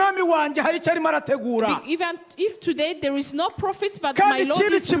 umwami wanjye hari icyo arimo arategura. Even if today there is no profit, but my Kandi Lord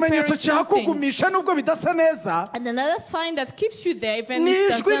ikindi is preparing kimenyetso something. cyakugumisha nubwo bidasa neza, And another sign that keeps you there, even ni if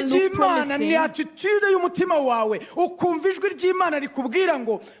it ijwi doesn't look ry'Imana, ni promising, attitude y'umutima wawe, ukumva ijwi ry'Imana rikubwira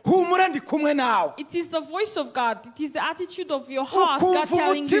ngo humura ndi kumwe nawe. it is the voice of God. It is the attitude of your heart, God Ukumva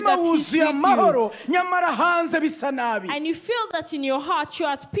telling you umutima that He's wuzuye with amahoro, nyamara hanze bisa nabi. you. And you feel that in your heart you're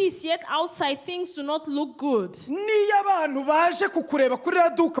at peace, yet outside things do not look good. Niyo abantu baje kukureba kuri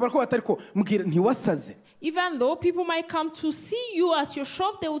raduka barako batariko mbwira ntiwasaze. Even though people might come to see you at your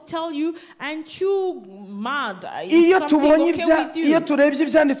shop, they will tell you, aren't you mad? Is something okay with Iyo you? turebye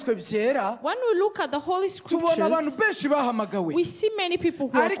ibyanditswe byera, When we look at the Holy tubona abantu Scriptures, benshi bahamagawe, we see many people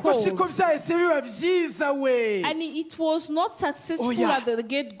who are ariko siko called. byahise biba byiza we. And it was not successful Oya. at the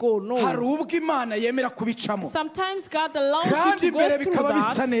get-go, Hari no. ubwo Imana yemera kubicamo, Sometimes God allows you kandi to go imbere through bikaba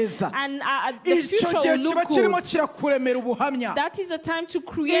bisa that, neza. and the Icyo future gihe will kiba look kirimo good. kirakuremera ubuhamya. That is a time to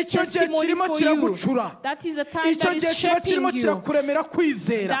create Icyo gihe testimony kirimo for you. kiragucura. That is a time Icyo that gihe is kiba kirimo shaping you. kirakuremera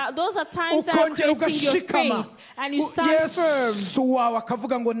kwizera. Those are times that are Ukongera creating your ugashikama. faith, and you stand firm. Yesu wawe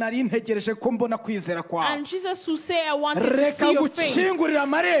akavuga ngo nari ntegereje ko mbona kwizera kwawe. And Jesus will say, I wanted to Reka see your faith. gukingurira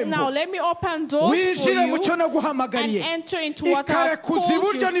amarembo, Now let me open doors for winjire mu you cyo and naguhamagariye, enter into what I've ikarekuza called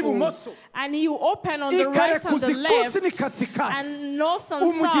iburyo you for. n'ibumoso, And he will open on the right and ikareguza the left, ikusi n'ikasikasi. and north and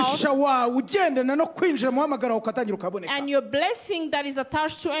Umugisha south. wawe ugendana no kwinjira mu hamagara ukatangira ukaboneka. And your blessing that is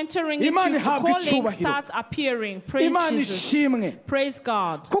attached to entering into Imana the ihabwe calling icyubahiro. start appearing. Praise Imana Jesus. ishimwe, Praise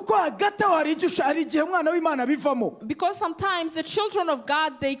God. kuko hagati aho hari igihe umwana w'Imana bivamo. Because sometimes the children of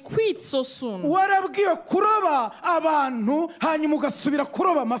God, they quit so soon. Warabwiwe kuroba abantu hanyuma ugasubira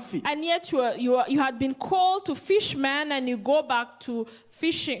kuroba amafi. And yet you had been called to fisherman, and you go back to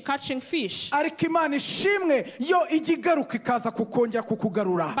fishing, catching fish. Ariko Imana ishimwe yo ijya igaruka ikaza kukongera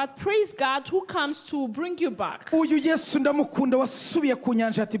kukugarura. But praise God who comes to bring you back. Uyu Yesu ndamukunda wasubiye ku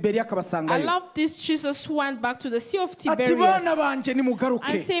nyanja ya Tiberiya I akabasangayo. love this Jesus who went back to the Sea of Ati Tiberias. bana banjye I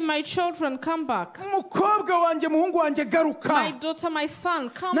nimugaruke. say, my children, come back. Umukobwa wanjye muhungu wanjye garuka. My daughter, my son,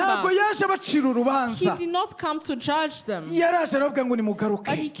 come Ntabwo back. yaje abacira He urubanza. did not come to judge them, Yaraje aravuga ngo but he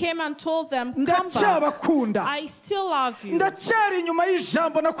nimugaruke. came and told them, come back. Ndacyabakunda. I still love you. Ndacyari inyuma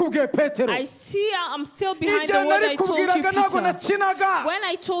y'ijambo nakubwiye Petero. I'm still behind the Igihe word nari I told you, kubwiraga ntabwo Peter. nakinaga. When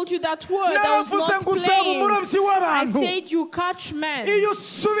I told you that word, I was Naravuze not ngo uzaba playing. umurobyi I w'abantu. said you catch men. Iyo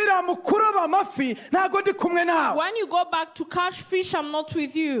usubira mu kuroba amafi ntabwo ndi kumwe nawe. When you go back to catch fish, I'm not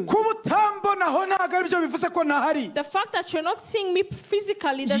with you. Kuba utambonaho ntabwo ari byo bivuze ko ntahari. The fact that you're not seeing me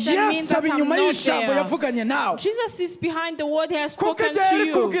physically doesn't mean Yesu that aba I'm inyuma not y'ijambo there. yavuganye nawe. Jesus is behind the word he has Kuko spoken igihe to yari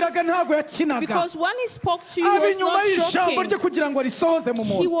you. kubwiraga ntabwo yakinaga. Because when he spoke to you, he Aba was inyuma y'ijambo rye kugira ngo risohoze mu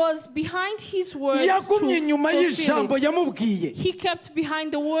muntu. He was behind his words yagumye inyuma y'ijambo yamubwiye. He kept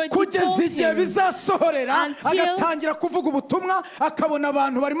behind the word he told kugeza igihe bizasohorera agatangira kuvuga ubutumwa akabona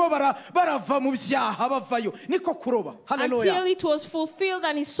abantu barimo barava mu byaha bavayo. Niko kuroba. Hallelujah. Until it was fulfilled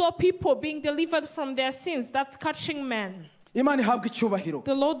and he saw people being delivered from their sins. That's catching men. Imana ihabwe icyubahiro.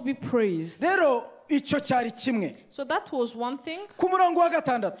 The Lord be praised. Rero icyo cyari kimwe. So that was one thing. Ku murongo wa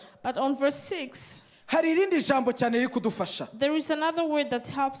gatandatu. But on verse 6, hari irindi jambo cyane riri kudufasha. There is another word that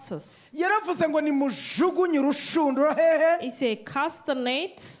helps us. Yaravuze ngo ni mujugunye urushundura hehe. He said, cast the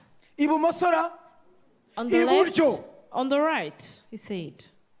net ibumosora on the left, on the right, he said.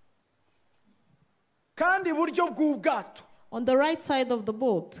 Kandi iburyo bw'ubwato. On the right side of the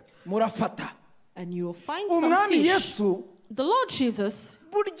boat. Murafata. And you will find some fish. Yesu, the Lord Jesus,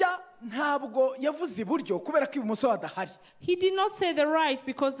 burya ntabwo yavuze iburyo kubera ko ibumoso hadahari. He did not say the right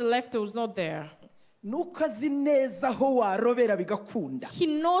because the left was not there. Nuko azi neza aho warobera bigakunda. He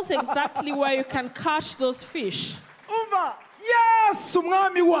knows exactly where you can catch those fish. Umva, Yesu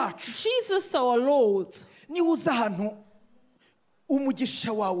umwami wacu. Jesus our Lord. Ni uza ahantu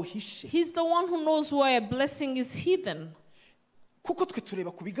umugisha wawe uhishe. He's the one who knows where a blessing is hidden. Kuko twe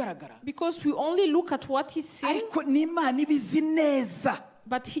tureba kubigaragara. Because we only look at what he's saying. Ariko ni Imana ibizi neza.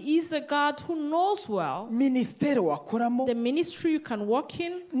 But he is a God who knows well. Ministeri wakoramo. The ministry you can walk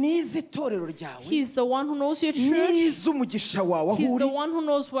in. Nizi torero ryawe. He is the one who knows your church. Nizi umugisha wawe. He's the one who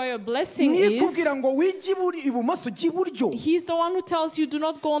knows where your blessing is. Nikubwira ngo wigi ibumoso giburyo. He's the one who tells you do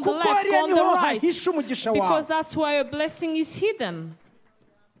not go on the left, go on the right. Because that's where your blessing is hidden.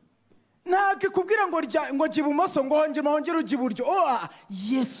 Nakikubwira ngo gibumoso ngo hongera ugiburyo.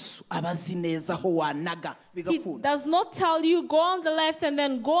 Yesu abazi neza ho wanaga bigakunda. He does not tell you go on the left and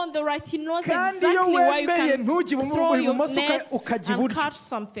then go on the right. He knows exactly where you can throw your net and catch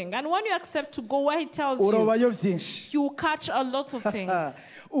something. And when you accept to go where he tells you, you catch a lot of things.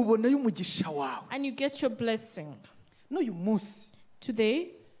 And you get your blessing.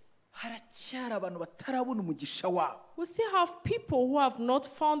 Today, we still have people who have not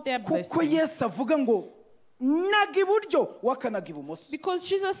found their blessing. Because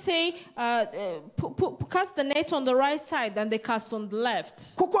Jesus say, cast the net on the right side and they cast on the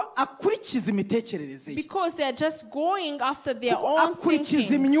left. Because they are just going after their own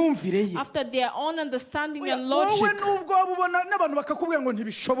thinking, after their own understanding and logic.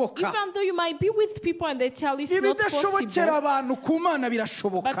 Even though you might be with people and they tell you it's not possible.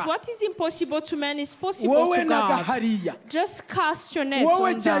 But what is impossible to man is possible to God. Just cast your net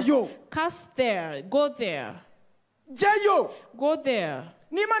on that. Cast there. Go there. Go there.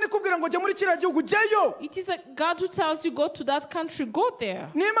 It is God who tells you go to that country. Go there.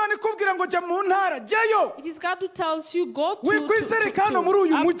 It is God who tells you go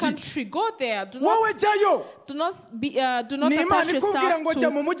to our country. Go there. Do not attach yourself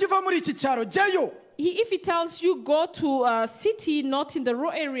to. If he tells you go to a city not in the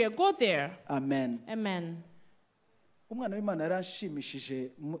rural area, go there. Amen. Amen. The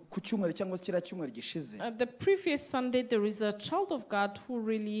previous Sunday, there is a child of God who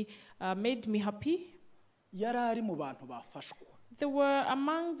really made me happy. They were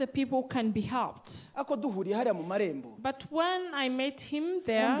among the people who can be helped. But when I met him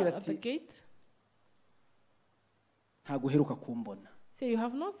there at the gate, say, you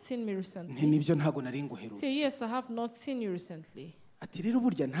have not seen me recently. Say, yes, I have not seen you recently. Say,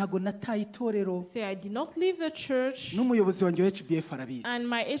 I did not leave the church. And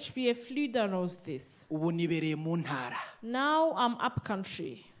my HBF leader knows this. Now I'm up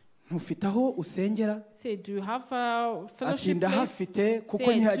country. Say, do you have a fellowship place? Say,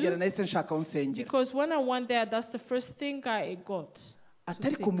 I do. Because when I went there, that's the first thing I got.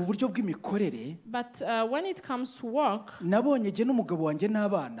 But when it comes to work,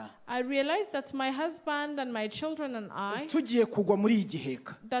 I realized that my husband and my children and I,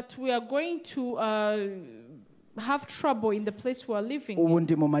 that we are going to have trouble in the place we are living in.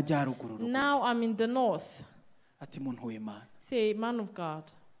 Now I'm in the north. Say, man of God,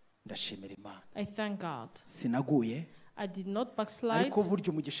 I thank God. I did not backslide,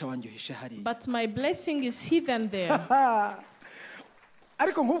 but my blessing is hidden there.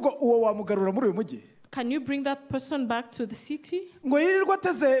 Can you bring that person back to the city?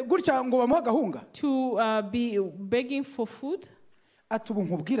 To be begging for food?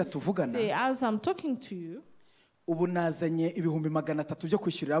 Say, as I'm talking to you, I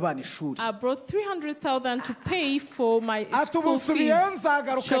brought 300,000 to pay for my school fees,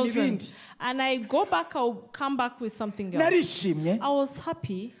 children. And I go back, I'll come back with something else. I was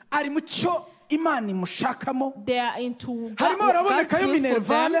happy. imana imushakamo they are into harimo harabonekayo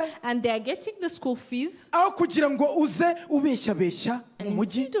minervale and they are getting the school fees aho kugira ngo uze ubeshyabeshya mu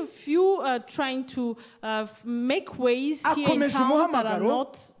mujyi instead of you trying to make ways here in town that are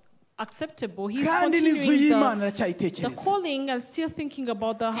not acceptable. He's continuing the calling and still thinking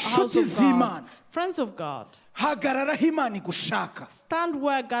about the house of God. Friends of God, stand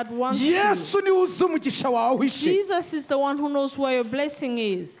where God wants you. Jesus is the one who knows where your blessing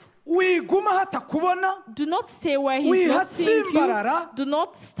is. Do not stay where he's not seeing you. Do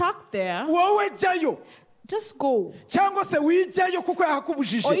not stuck there. Just go. Or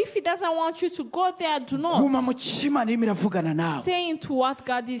if he doesn't want you to go there, do not. Stay into what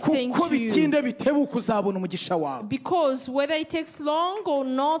God is saying to you. Because whether it takes long or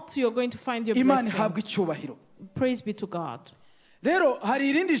not, you're going to find your blessing. Praise be to God. And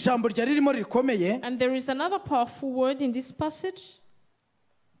there is another powerful word in this passage.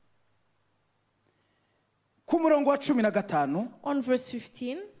 On verse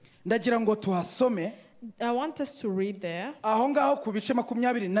 15. I want us to read there.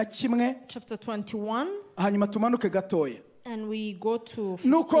 Chapter 21. And we go to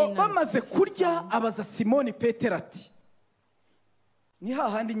 15. Nuko bamaze kurya abaza Simoni Petero ati. Ni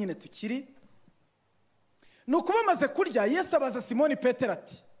hahandi nyine tukiri. Nuko bamaze kurya Yesu abaza Simoni Petero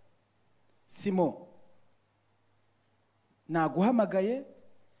ati. Simo, naguhamagaye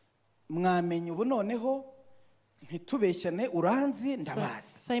mwamenye ubu noneho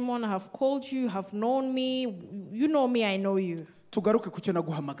Simon, I have called you, you have known me, you know me, I know you.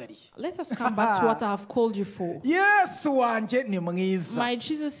 Let us come back to what I have called you for. My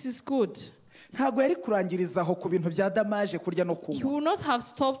Jesus is good. He will not have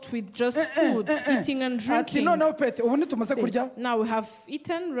stopped with just food, eating and drinking. Now we have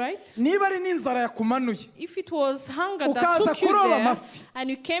eaten, right? If it was hunger that took you there, and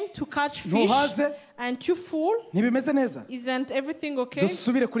you came to catch fish, and you full, isn't everything okay?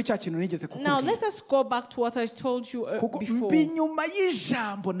 Now let us go back to what I told you before.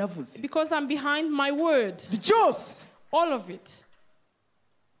 Because I'm behind my word. All of it.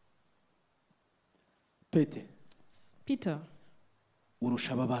 Peter,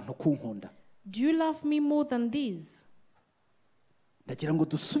 do you love me more than these? I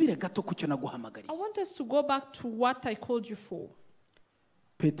want us to go back to what I called you for.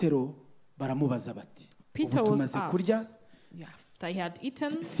 Peter was asked, after he had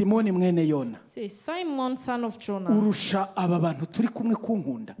eaten, say, Simon, son of Jonah,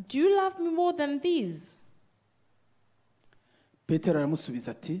 do you love me more than these?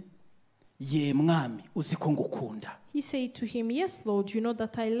 Ye mwami uziko ngukunda. He said to him, yes, Lord, you know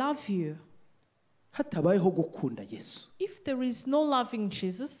that I love you. Hatabayeho gukunda Yesu. If there is no loving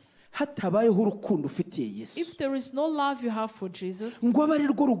Jesus, hatabayeho urukundo ufitiye Yesu, if there is no love you have for Jesus, ngo abe ari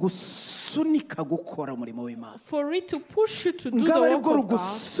rwo rugusunika gukora umurimo w'Imana, for it to push you to do the work of God,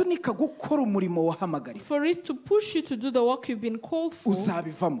 rugusunika gukora umurimo wahamagariwe, for it to push you to do the work you've been called for,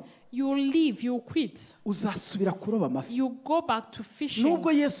 uzabivamo. You will leave, you will quit. You go back to fishing. Even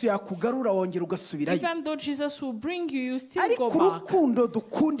though Jesus will bring you, you still go back.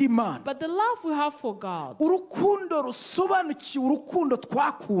 But the love we have for God, the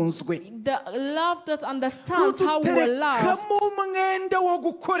love that understands how we are loved,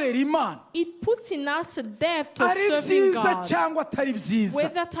 it puts in us a depth of serving God,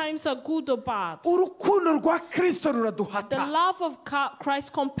 whether times are good or bad. The love of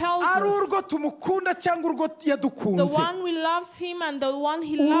Christ compels us. The one we loves him and the one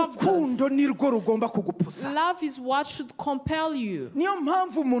he loves us. Love is what should compel you.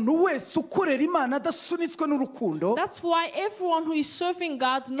 That's why everyone who is serving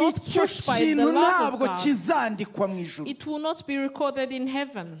God not pushed by the love of God, it will not be recorded in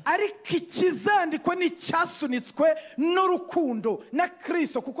heaven. But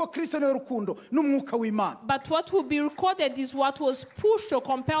what will be recorded is what was pushed or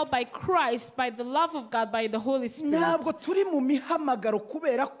compelled by Christ, by the love of God, by the Holy Spirit.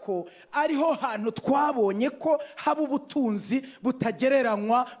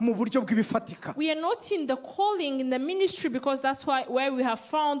 We are not in the calling, in the ministry, because that's where we have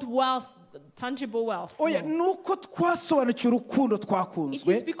found wealth, tangible wealth. No. It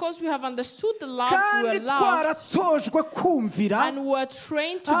is because we have understood the love we are loved, and we are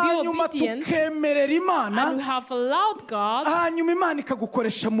trained to be obedient, and we have allowed God,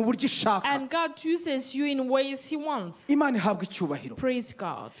 and God uses you in ways he wants. Praise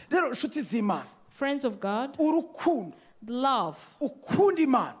God. Friends of God, the love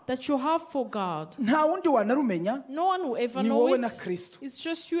that you have for God, no one will ever know it. It's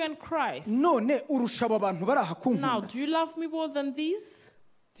just you and Christ. Now, do you love me more than these?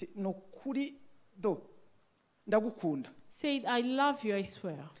 ndagukunda. Said, I love you, I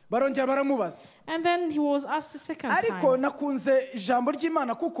swear. Barongera baramubaza. And then he was asked the second time. Ariko nakunze ijambo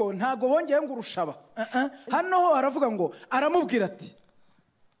ry'Imana kuko ntago bongeye ngo urushaba. Hano ho aravuga ngo aramubwira ati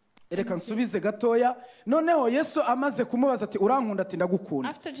Reka nsubize gatoya. Noneho Yesu amaze kumubaza ati urankunda ati ndagukunda.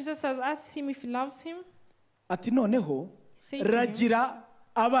 After Jesus has asked him if he loves him. Ati noneho ragira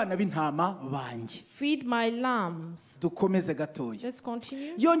abana b'intama banjye. Feed my lambs. Dukomeze gatoya. Let's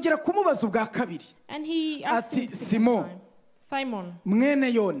continue. Yongera kumubaza ubwa kabiri. And he asked him Simon,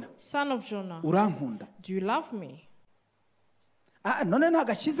 mwene Yona, son of Jonah, urankunda? Do you love me? None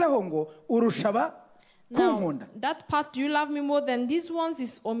ntagashyizeho ngo urushaba kunkunda. That part, do you love me more than these ones,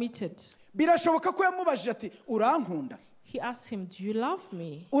 is omitted. Birashoboka ko yamubajije ati urankunda? He asked him, do you love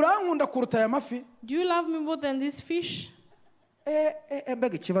me? Urankunda kuruta aya mafi? Do you love me more than this fish?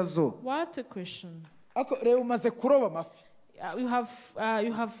 Mbega ikibazo. What a question. Ako rero umaze kuroba amafi.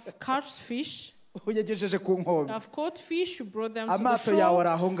 You have caught fish. Uyegejeje ku nkombe. You have caught fish, you brought them to the Amato yawe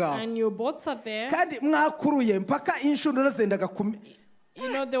araho ngaho. shore, and your boats are there. Kandi mwakuruye mpaka inshundura zendaga You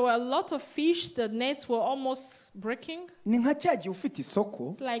know, there were a lot of fish, the nets were almost breaking. Ni nka cyagiye ufite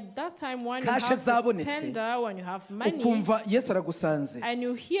isoko. It's like that time when you have the tender, when you have money, ukumva Yesu aragusanze. And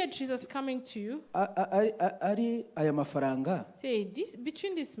you hear Jesus coming to you. Ari aya mafaranga. Say,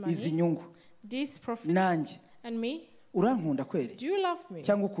 between this money, izi nyungu, this profit, nanjye, and me, urankunda kweli? Do you love me?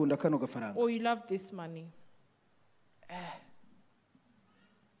 Cyangwa ukunda kano gafaranga? Or you love this money?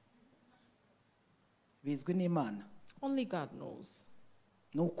 Bizwi n'Imana. Only God knows.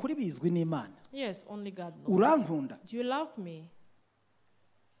 No ukuri bizwi n'Imana. Yes, only God knows. Urankunda? Do you love me?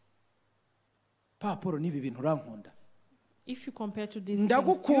 Paporo nibi bintu urankunda? If you compare to these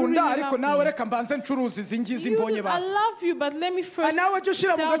ndagukunda ariko nawe reka mbanze ncuruza izingizi mbonye basi. I love you, but let me first nawe jya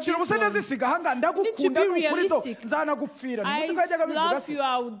ushira mu gaciro ubusana zisiga hanga ndagukunda n'ukuri do nzanagupfira. I love you,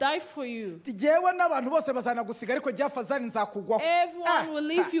 I will die for you. Tigewe n'abantu bose bazanagusiga ariko jya fazani nzakugwaho. Everyone will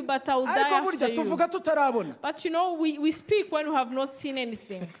leave you, but I will die after you. Ariko burya tuvuga tutarabona. But you know, we speak when we have not seen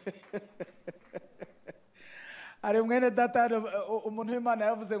anything. Ari mwene data umuntu w'Imana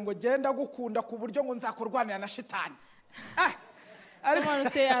yavuze ngo genda gukunda ku buryo ngo nzakurwanira na shitani. Someone will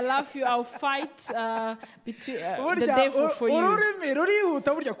say, I love you, I'll fight the devil for you.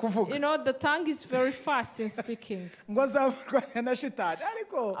 You know, the tongue is very fast in speaking. I'll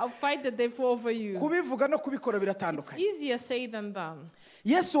fight the devil over you. It's easier said than done.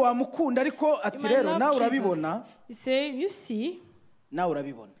 Yesu wamukunda ariko ati rero nawe urabibona. He say, you see, nawe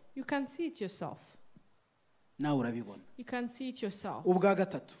urabibona. You can see it yourself. Nawe urabibona. You can see it yourself. Ubwa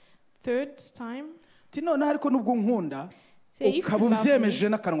gatatu. Third time. Tinone ariko nubwo nkunda ukabuvyemeje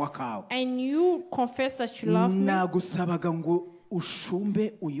n'akanwa kawe. And you confess that you love me. Nagusabaga ngo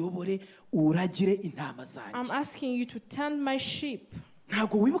ushumbe uyobore uragire intama zanjye. I'm asking you to tend my sheep.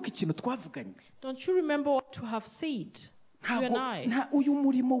 Ntago wibuka ikintu twavuganye. Don't you remember what you have said? Nta uyu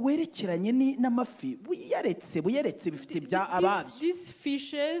murimo werekeranye n'amafi buyaretse bifite bya ababyo. These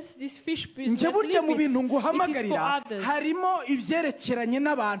fish business, nje burya mu bintu nguhamagarira harimo ibyerekeranye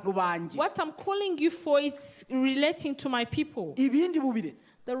n'abantu banjye. What I'm calling you for is relating to my people. Ibindi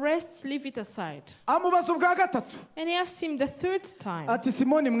bubiretse. The rest, leave it aside. Amubaza ubwa gatatu. And he asked him the third time. Ati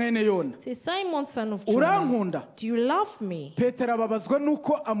Simoni mwene Yona. Say, Simon son of Jonah. Urankunda? Do you love me? Petero ababazwa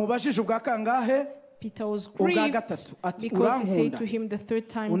nuko amubajije ubwa kangahe? Peter was grieved because he said to him the third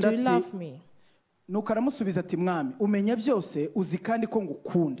time, do you love me? Nuko aramusubiza ati mwami umenya byose uzi kandi ko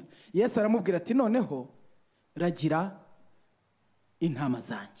ngukunda. Yesu aramubwira ati noneho ragira intama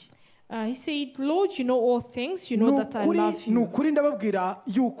zanjye. He said, Lord, you know all things, you know that I love you. Nukuri ndababwira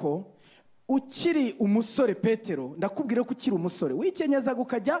yuko ukiri umusore Petero, ndakubwira ko ukiri umusore wikenyeza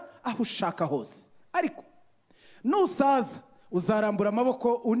gukajya aho ushaka hose. Ariko nusaza uzarambura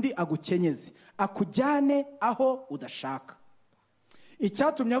amaboko undi agukenyeze akujyane aho udashaka.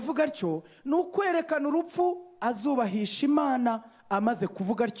 Icyatumye avuga atyo nukwerekana urupfu azubahisha Imana. Amaze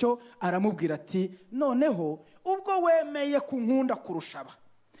kuvuga atyo aramubwira ati noneho ubwo wemeye kunkunda kurushaba,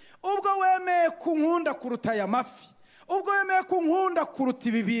 ubwo wemeye kunkunda kuruta aya mafi, ubwo wemeye kunkunda kuruta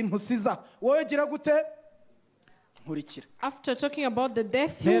ibi bintu siza, wowe gira gute? After talking about the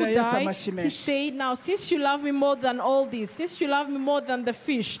death he would die, he said, now since you love me more than all this, since you love me more than the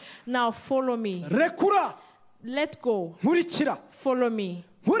fish, now follow me. Rekura. Let go. Nkurikira. Follow me.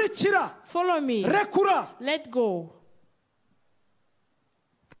 Nkurikira. Follow me. Rekura. Let go.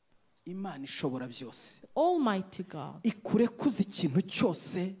 Imana ishobora byose. Almighty God. Ikurekuza ikintu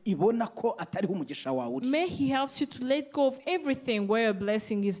cyose ibona ko atari umugisha wawe uri. May he helps you to let go of everything where a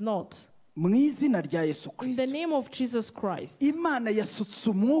blessing is not. In the name of Jesus Christ.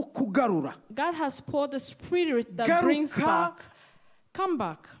 God has poured the Spirit that brings back. Come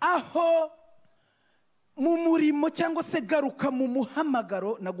back. mu murimo cyangwa se garuka mu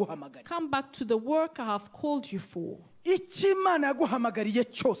muhamagaro naguhamagariye. Come back to the work I have called you for. Imana yaguhamagariye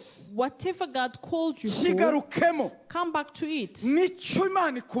cyose, whatever God called you kigarukemo, for, come back to it. Nicyo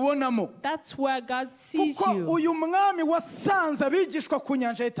Imana ikubonamo. That's where God sees Kuko you. uyu mwami wasanze abigishwa ku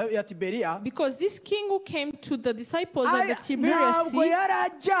nyanja ya Tiberiya, because this king who came to the disciples at the Tiberias ntabwo yari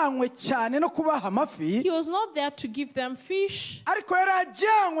ajyanywe cyane no kubaha amafi, he was not there to give them fish, ariko yari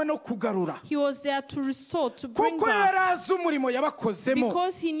ajyanywe no kugarura. He was there to restore, to bring kuko back. yari azi umurimo yabakozemo,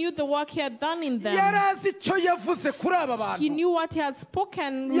 Because he knew the work he had done in them. yari azi icyo yavuze kuri aba bantu, He knew what he had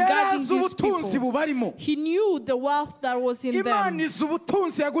spoken regarding these people. He knew the wealth that was in them.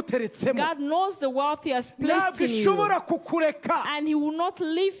 God knows the wealth he has placed in you. And he will not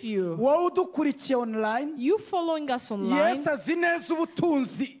leave you. You following us online,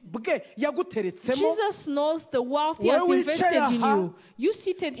 Jesus knows the wealth he has invested in you. You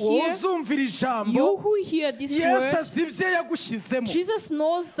seated here, you who hear this word, Jesus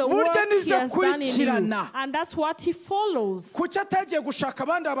knows the work he has done in you. And that's what he follows. Why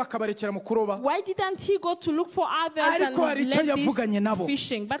didn't he go to look for others and let this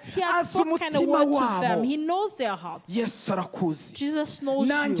fishing? But he has spoken a word to them. He knows their hearts. Jesus knows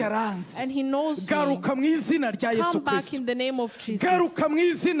you. And he knows me. Come back in the name of Jesus. Come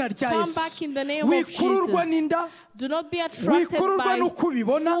back in the name of Jesus. Do not be attracted by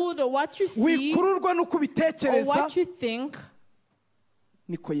food or what you see or what you think.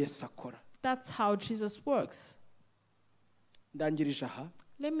 That's how Jesus works. Let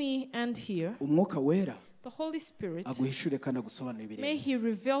me end here. The Holy Spirit, may He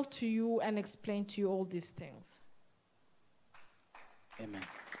reveal to you and explain to you all these things. Amen.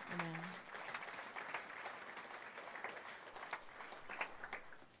 Amen.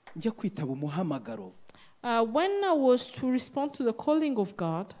 When I was to respond to the calling of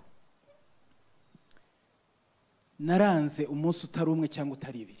God,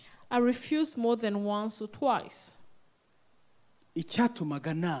 I refused more than once or twice.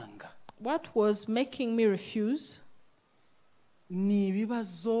 What was making me refuse? Was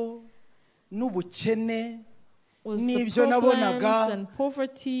the problems and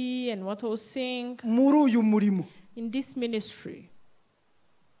poverty and what I was seeing in this ministry.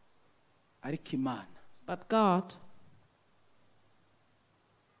 But God,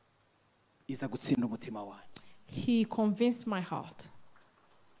 He convinced my heart.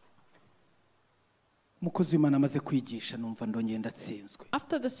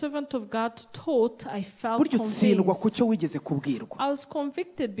 After the servant of God taught, I felt convinced. I was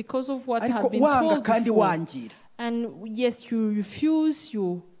convicted because of what had been told before. And yes, you refuse,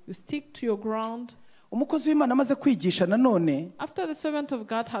 you stick to your ground. After the servant of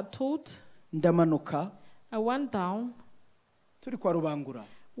God had taught, I went down.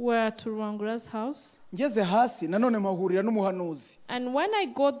 Were to Rwangura's house. And when I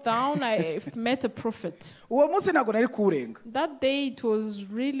got down, I met a prophet. That day, it was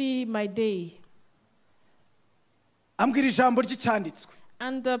really my day.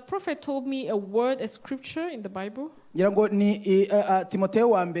 And the prophet told me a word, a scripture in the Bible. 1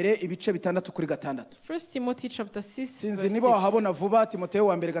 Timothy chapter 6 verse 6.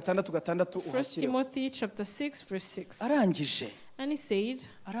 1 Timothy chapter 6 verse 6. And he said,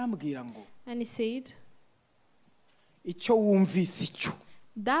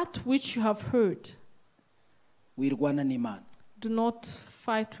 that which you have heard, do not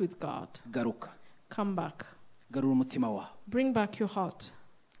fight with God. Come back. Bring back your heart.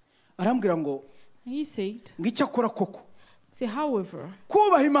 And he said, say, however,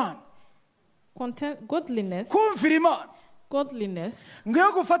 godliness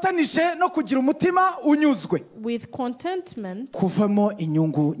with contentment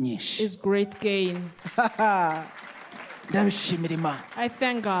is great gain. I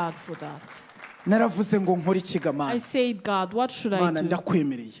thank God for that. I said, God, what should I do?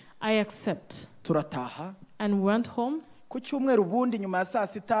 I accept. And went home.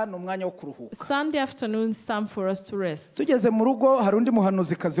 Sunday afternoon is time for us to rest.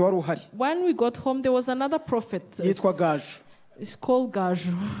 When we got home, there was another prophet. It's called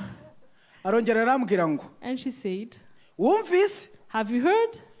Gaju. And she said, have you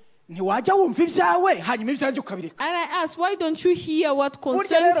heard? And I asked, why don't you hear what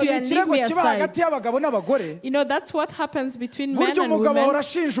concerns you and leave me aside? You know, that's what happens between men and women.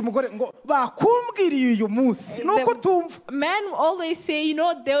 Men always say, you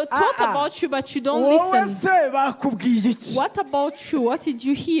know, they'll talk about you, but you don't listen. What about you? What did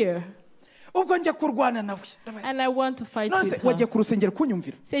you hear? And I want to fight with her.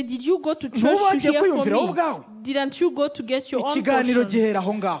 Say, did you go to church to hear from me? Didn't you go to get your own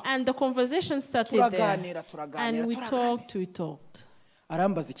portion? And the conversation started there. And we talked.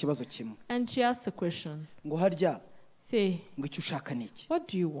 And she asked a question. Say, what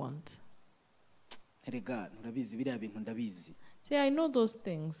do you want? Say, I know those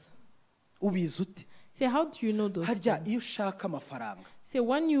things. Say, how do you know those things? Say,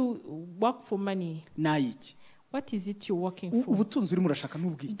 when you work for money, what is it you're working for?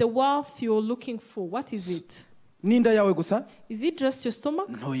 The wealth you're looking for, what is it? Is it just your stomach?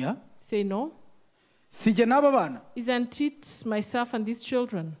 No. Say, no. Isn't it myself and these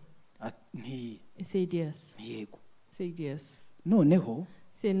children? He said, yes. Said, yes.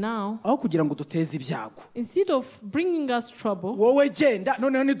 Say, now, instead of bringing us trouble, go,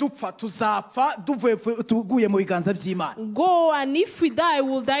 and if we die,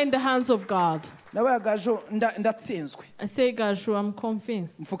 we'll die in the hands of God. I say, Gaju, I'm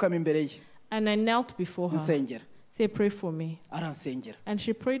convinced. And I knelt before her. Say, pray for me. And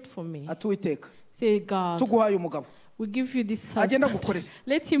she prayed for me. Say, God, we give you this husband.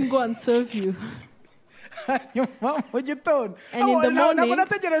 Let him go and serve you. And in the morning,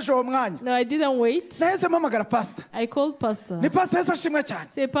 no, I didn't wait. I called Pastor.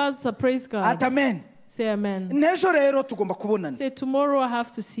 Say, Pastor, praise God. Amen. Say, amen. Say, tomorrow I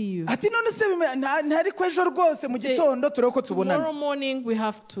have to see you. Say, tomorrow morning we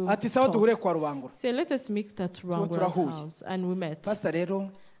have to talk. Say, let us meet at Rwanda's house. And we met.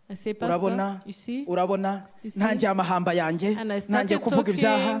 I say, Pastor, you see? And I started talking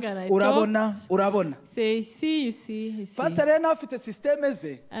and I talked. Say, you see.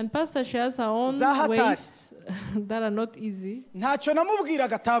 And Pastor, she has her own ways that are not easy.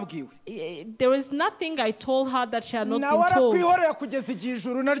 There is nothing I told her that she had not been told.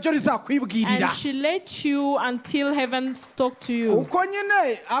 And she let you until heaven talk to you.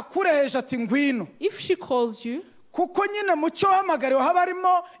 If she calls you,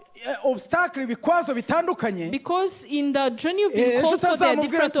 because in the journey of being called for, there are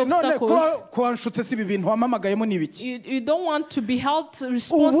different obstacles. You don't want to be held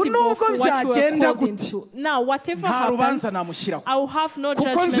responsible for what you are called into. Now, whatever happens, I will have no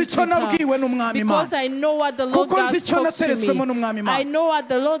judgment with her, because I know what the Lord God spoke to me. I know what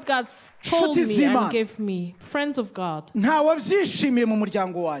the Lord God told me and gave me. Friends of God. No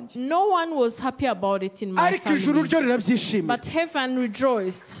one was happy about it in my family. But heaven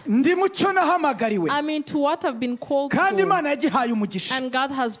rejoiced. I mean, to what I've been called for. And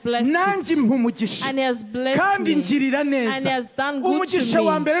God has blessed it. And He has blessed me. And He has done good to me.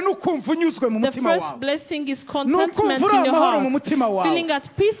 The first blessing is contentment in your heart. Feeling at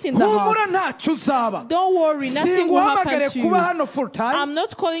peace in the heart. Don't worry, nothing will happen to you. I'm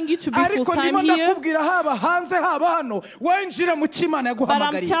not calling you to be full-time here. But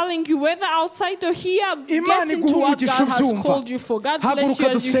I'm telling you, whether outside or here, get into what God has called you for. God bless you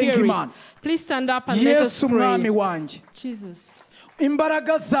as you hear it. Please stand up and let us pray. Jesus.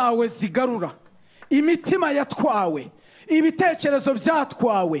 Imbaraga zawe zigarura imitima yatwawe ibitekerezo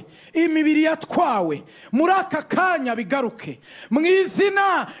byatwawe imibiri yatwawe muri aka kanya bigaruke mu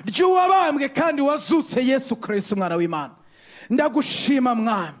izina ry'uwabambwe kandi wazutse Yesu Kristo umwana w'Imana. Ndagushima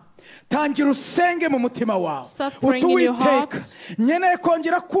mwami. Tangira usenge mu mutima wawe utuwiteka nyeneye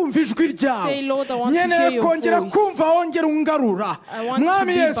kongera kumva ijwi ryawe nyeneye kongera kumva wongera ungarura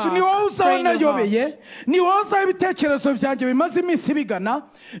mwami Yesu ni wowe uzaho nayobeye ni wowe uzaho ibitekerezo byanjye bimaze iminsi bigana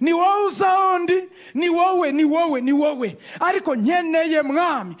ni wowe uzaho ndi ni wowe ariko nyeneye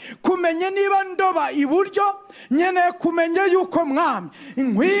mwami kumenya niba ndoba iburyo nyeneye kumenya yuko mwami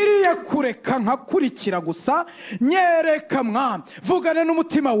nkwiriye kureka nkakurikira gusa nyereka mwami vugana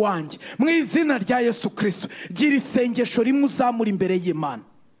n'umutima wanjye mu izina rya Yesu Kristo. Gira isengesho rimwe uzamura imbere y'Imana.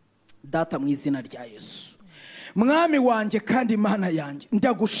 Data, mu izina rya Yesu, mwami wanjye kandi Imana yanjye,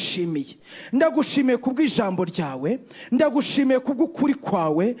 ndagushimiye kubw'ijambo ryawe, ndagushimiye kubw'ukuri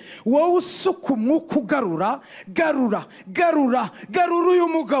kwawe, wowe usuka umwuka ugarura uyu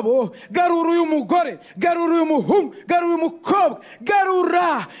mugabo, garura uyu mugore, garura uyu muhungu, garura uyu mukobwa,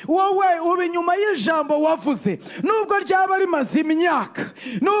 garura wowe uba inyuma y'ijambo wavuze, nubwo ryaba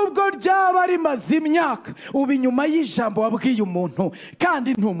rimaze imyaka, uba inyuma y'ijambo wabwiye umuntu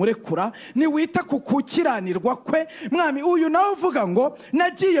kandi ntumurekura, niwita ku kukiranirwa kwe mwami uyu nawe uvuga ngo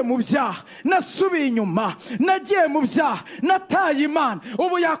nagiye mu byaha nasubiye inyuma nagiye mu byaha nataye Imana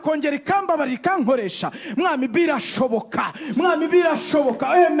ubu yakongera ikambabarira ikankoresha mwami birashoboka mwami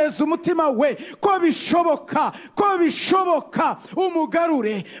birashoboka emeza umutima we ko bishoboka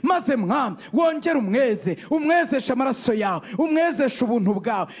umugarure maze mwami wongere umwezesha amaraso yawe umwezesha ubuntu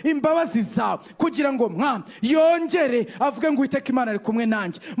bwawe imbabazi zawe kugira ngo mwami yongere avuge ngo Uwiteka Imana ari kumwe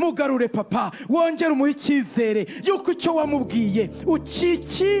nanjye mugarure papa wongere umuhe icyizere yuko icyo wamubwiye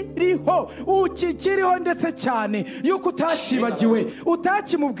ukikiriho ndetse cyane yuko utakibagiwe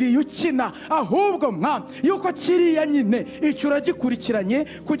utakimubwiye ukina ahubwo mwami yuko kiriya nyine icyo uragikurikiranye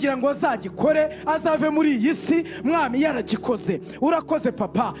kugira ngo azagikore azave muri iyi si mwami yaragikoze urakoze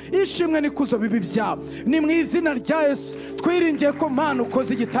papa ishimwe n'ikuzo bibi byawe ni mu izina rya Yesu twiringiye ko Mana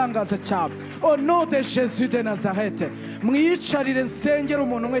ukoze igitangaza cyawe au nom de Jésus de Nazareth mwiyicarire nsengera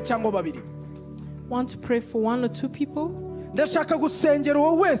umuntu umwe cyangwa babiri. Want to pray for one or two people? Ndashaka gusengera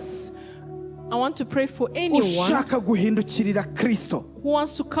uwo wese I want to pray for anyone ushaka guhindukirira Kristo who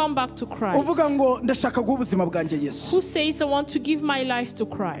wants to come back to Christ, uvuga ngo ndashaka guha ubuzima bwanjye Yesu, who says I want to give my life to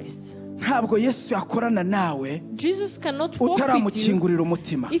Christ. Ntabwo Yesu yakorana nawe Jesus cannot walk utaramukingurira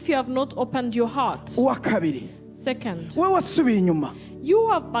umutima if you have not opened your heart. Uwa kabiri, second, wewe wasubiye inyuma, you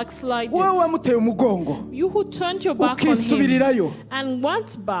have backslided, wewe wamuteye umugongo, you who turned your back on him and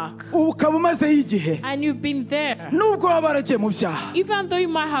went back, ukaba umazeho igihe, and you've been there, nubwo waba waragiye mu byaha, even though you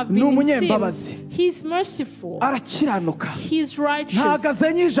might have been in sin, He's merciful, arakiranuka, He's righteous, ntago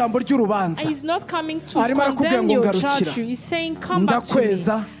azanye ijambo ry'urubanza, He's not coming to condemn you or judge you. He's saying come back to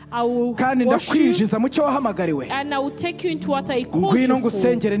me, I will wash you, and I will take you into what I called you for.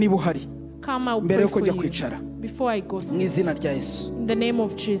 Come, I will pray for you before I go sit. In the name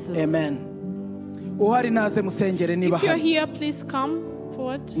of Jesus. Amen. If you're here, please come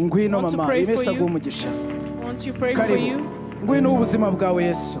forward. I want to pray for you. I want to pray for you.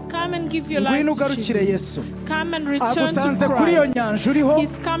 Come and give your life to Jesus. Come and return to Christ.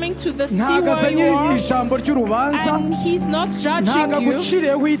 He's coming to the sea where you are, and He's not judging you.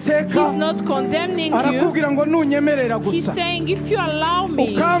 He's not condemning you. He's saying, if you allow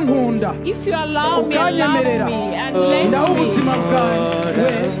me, if you allow me and love me and let me,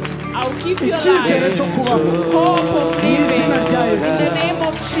 I'll give you life, hope of living, in the name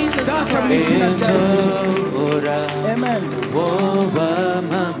of Jesus Christ. Amen.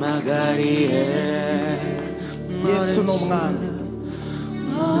 Yesu no mwami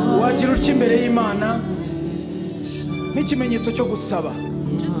wagira uki imbere y'Imana nk'ikimenyetso cyo gusaba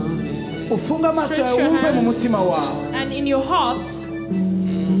ufunga amaso yawe wumve mu mutima wawe and in your heart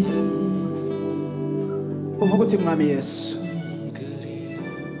uvuga uti mwami Yesu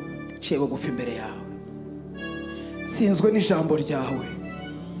ciye bugufi imbere yawe nsinzwe n'ijambo ryawe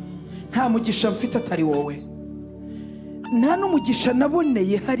nta mugisha mfite atari wowe nta n'umugisha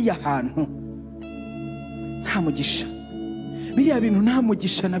naboneye hariya hantu nta mugisha biriya bintu nta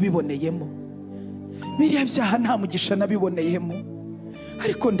mugisha nabiboneyemo biriya byaha nta mugisha nabiboneyemo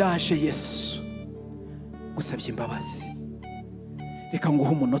ariko ndaje Yesu gusabye imbabazi reka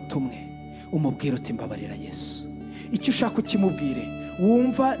nguhe umunota umwe umubwire uti mbabarira Yesu icyo ushaka ukimubwire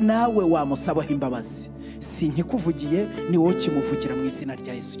wumva nawe wamusabaho imbabazi sinkikuvugiye ni wowe kimuvugira mu izina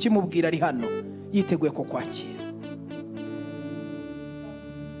rya Yesu kimubwira ari hano yiteguye ko kwakira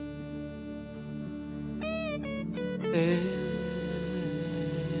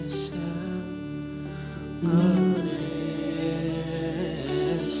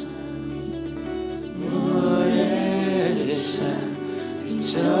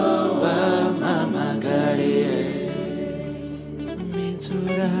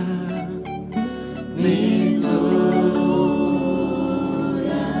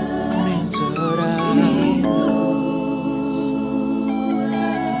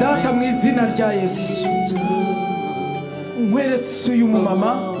Data mu izina rya Yesu nkweretse uyu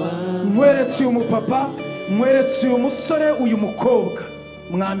mumama nkweretse uyu mupapa nkweretse uyu musore uyu mukobwa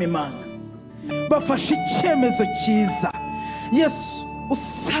mwami Imana bafashe icyemezo cyiza Yesu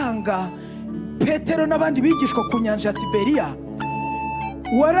usanga Petero n'abandi bigishwa ku nyanja ya Tiberiya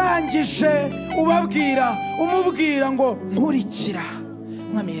warangije umubwira ngo nkurikira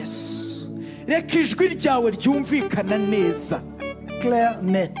mwami Yesu reka ijwi ryawe ryumvikana neza clear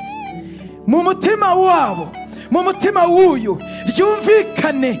net mu mutima wabo mu mutima w'uyu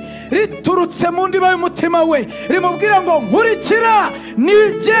ryumvikane riturutse mu ndiba y'umutima we rimubwira ngo nkurikira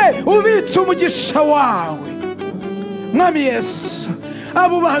nijye ubitse umugisha wawe mwami Yesu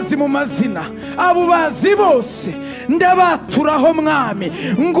abo bazi mu mazina abo bazi bose ndabaturaho mwami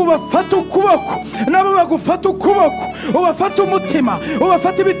ngo ubafate ukuboko nabo bagufate ukuboko ubafate umutima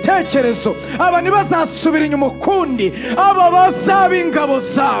ubafate ibitekerezo aba ntibazasubira inyuma ukundi aba bazaba ingabo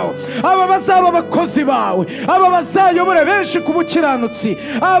zawe aba bazaba abakozi bawe aba bazayobora benshi ku bukiranutsi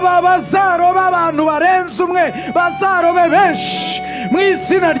aba bazaroba abantu barenze umwe bazarobe benshi mu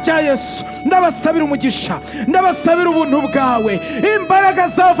izina rya Yesu ndabasabira umugisha ndabasabira ubuntu bwawe imbaraga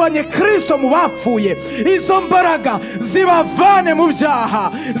zavanye Kristo mu bapfuye izo mbaraga zibavane mu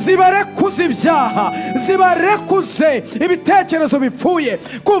byaha zibarekuze ibyaha zibarekuze ibitekerezo bipfuye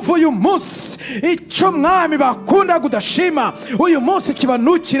kuva uyu munsi icyo mwami bakunda kudashima uyu munsi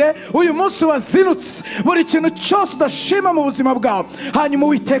kibanukire uyu munsi wazinutse buri kintu cyose udashima mu buzima bwawe hanyuma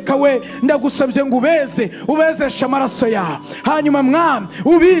Uwiteka we ndagusabye ngo ubezeshe amaraso yawe hanyuma mwami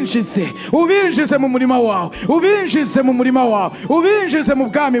ubinjize mu murima wawe ubinjize mu murima wawe ubinjize mu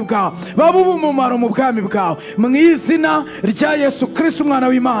bwami bwawe babe ubumumaro mu bwami bwawe mu izina rya Yesu Kristo umwana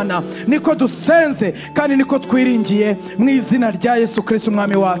w'Imana niko dusenze kandi niko twiringiye mu izina rya Yesu Kristo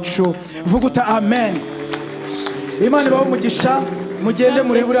umwami wacu vuguta amen. Imana ibahe umugisha mugende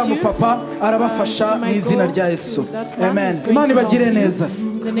muri buriya mupapa arabafasha mu izina rya Yesu amen. Imana ibagire neza.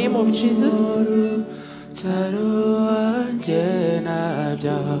 In the name of Jesus. Taruwa jena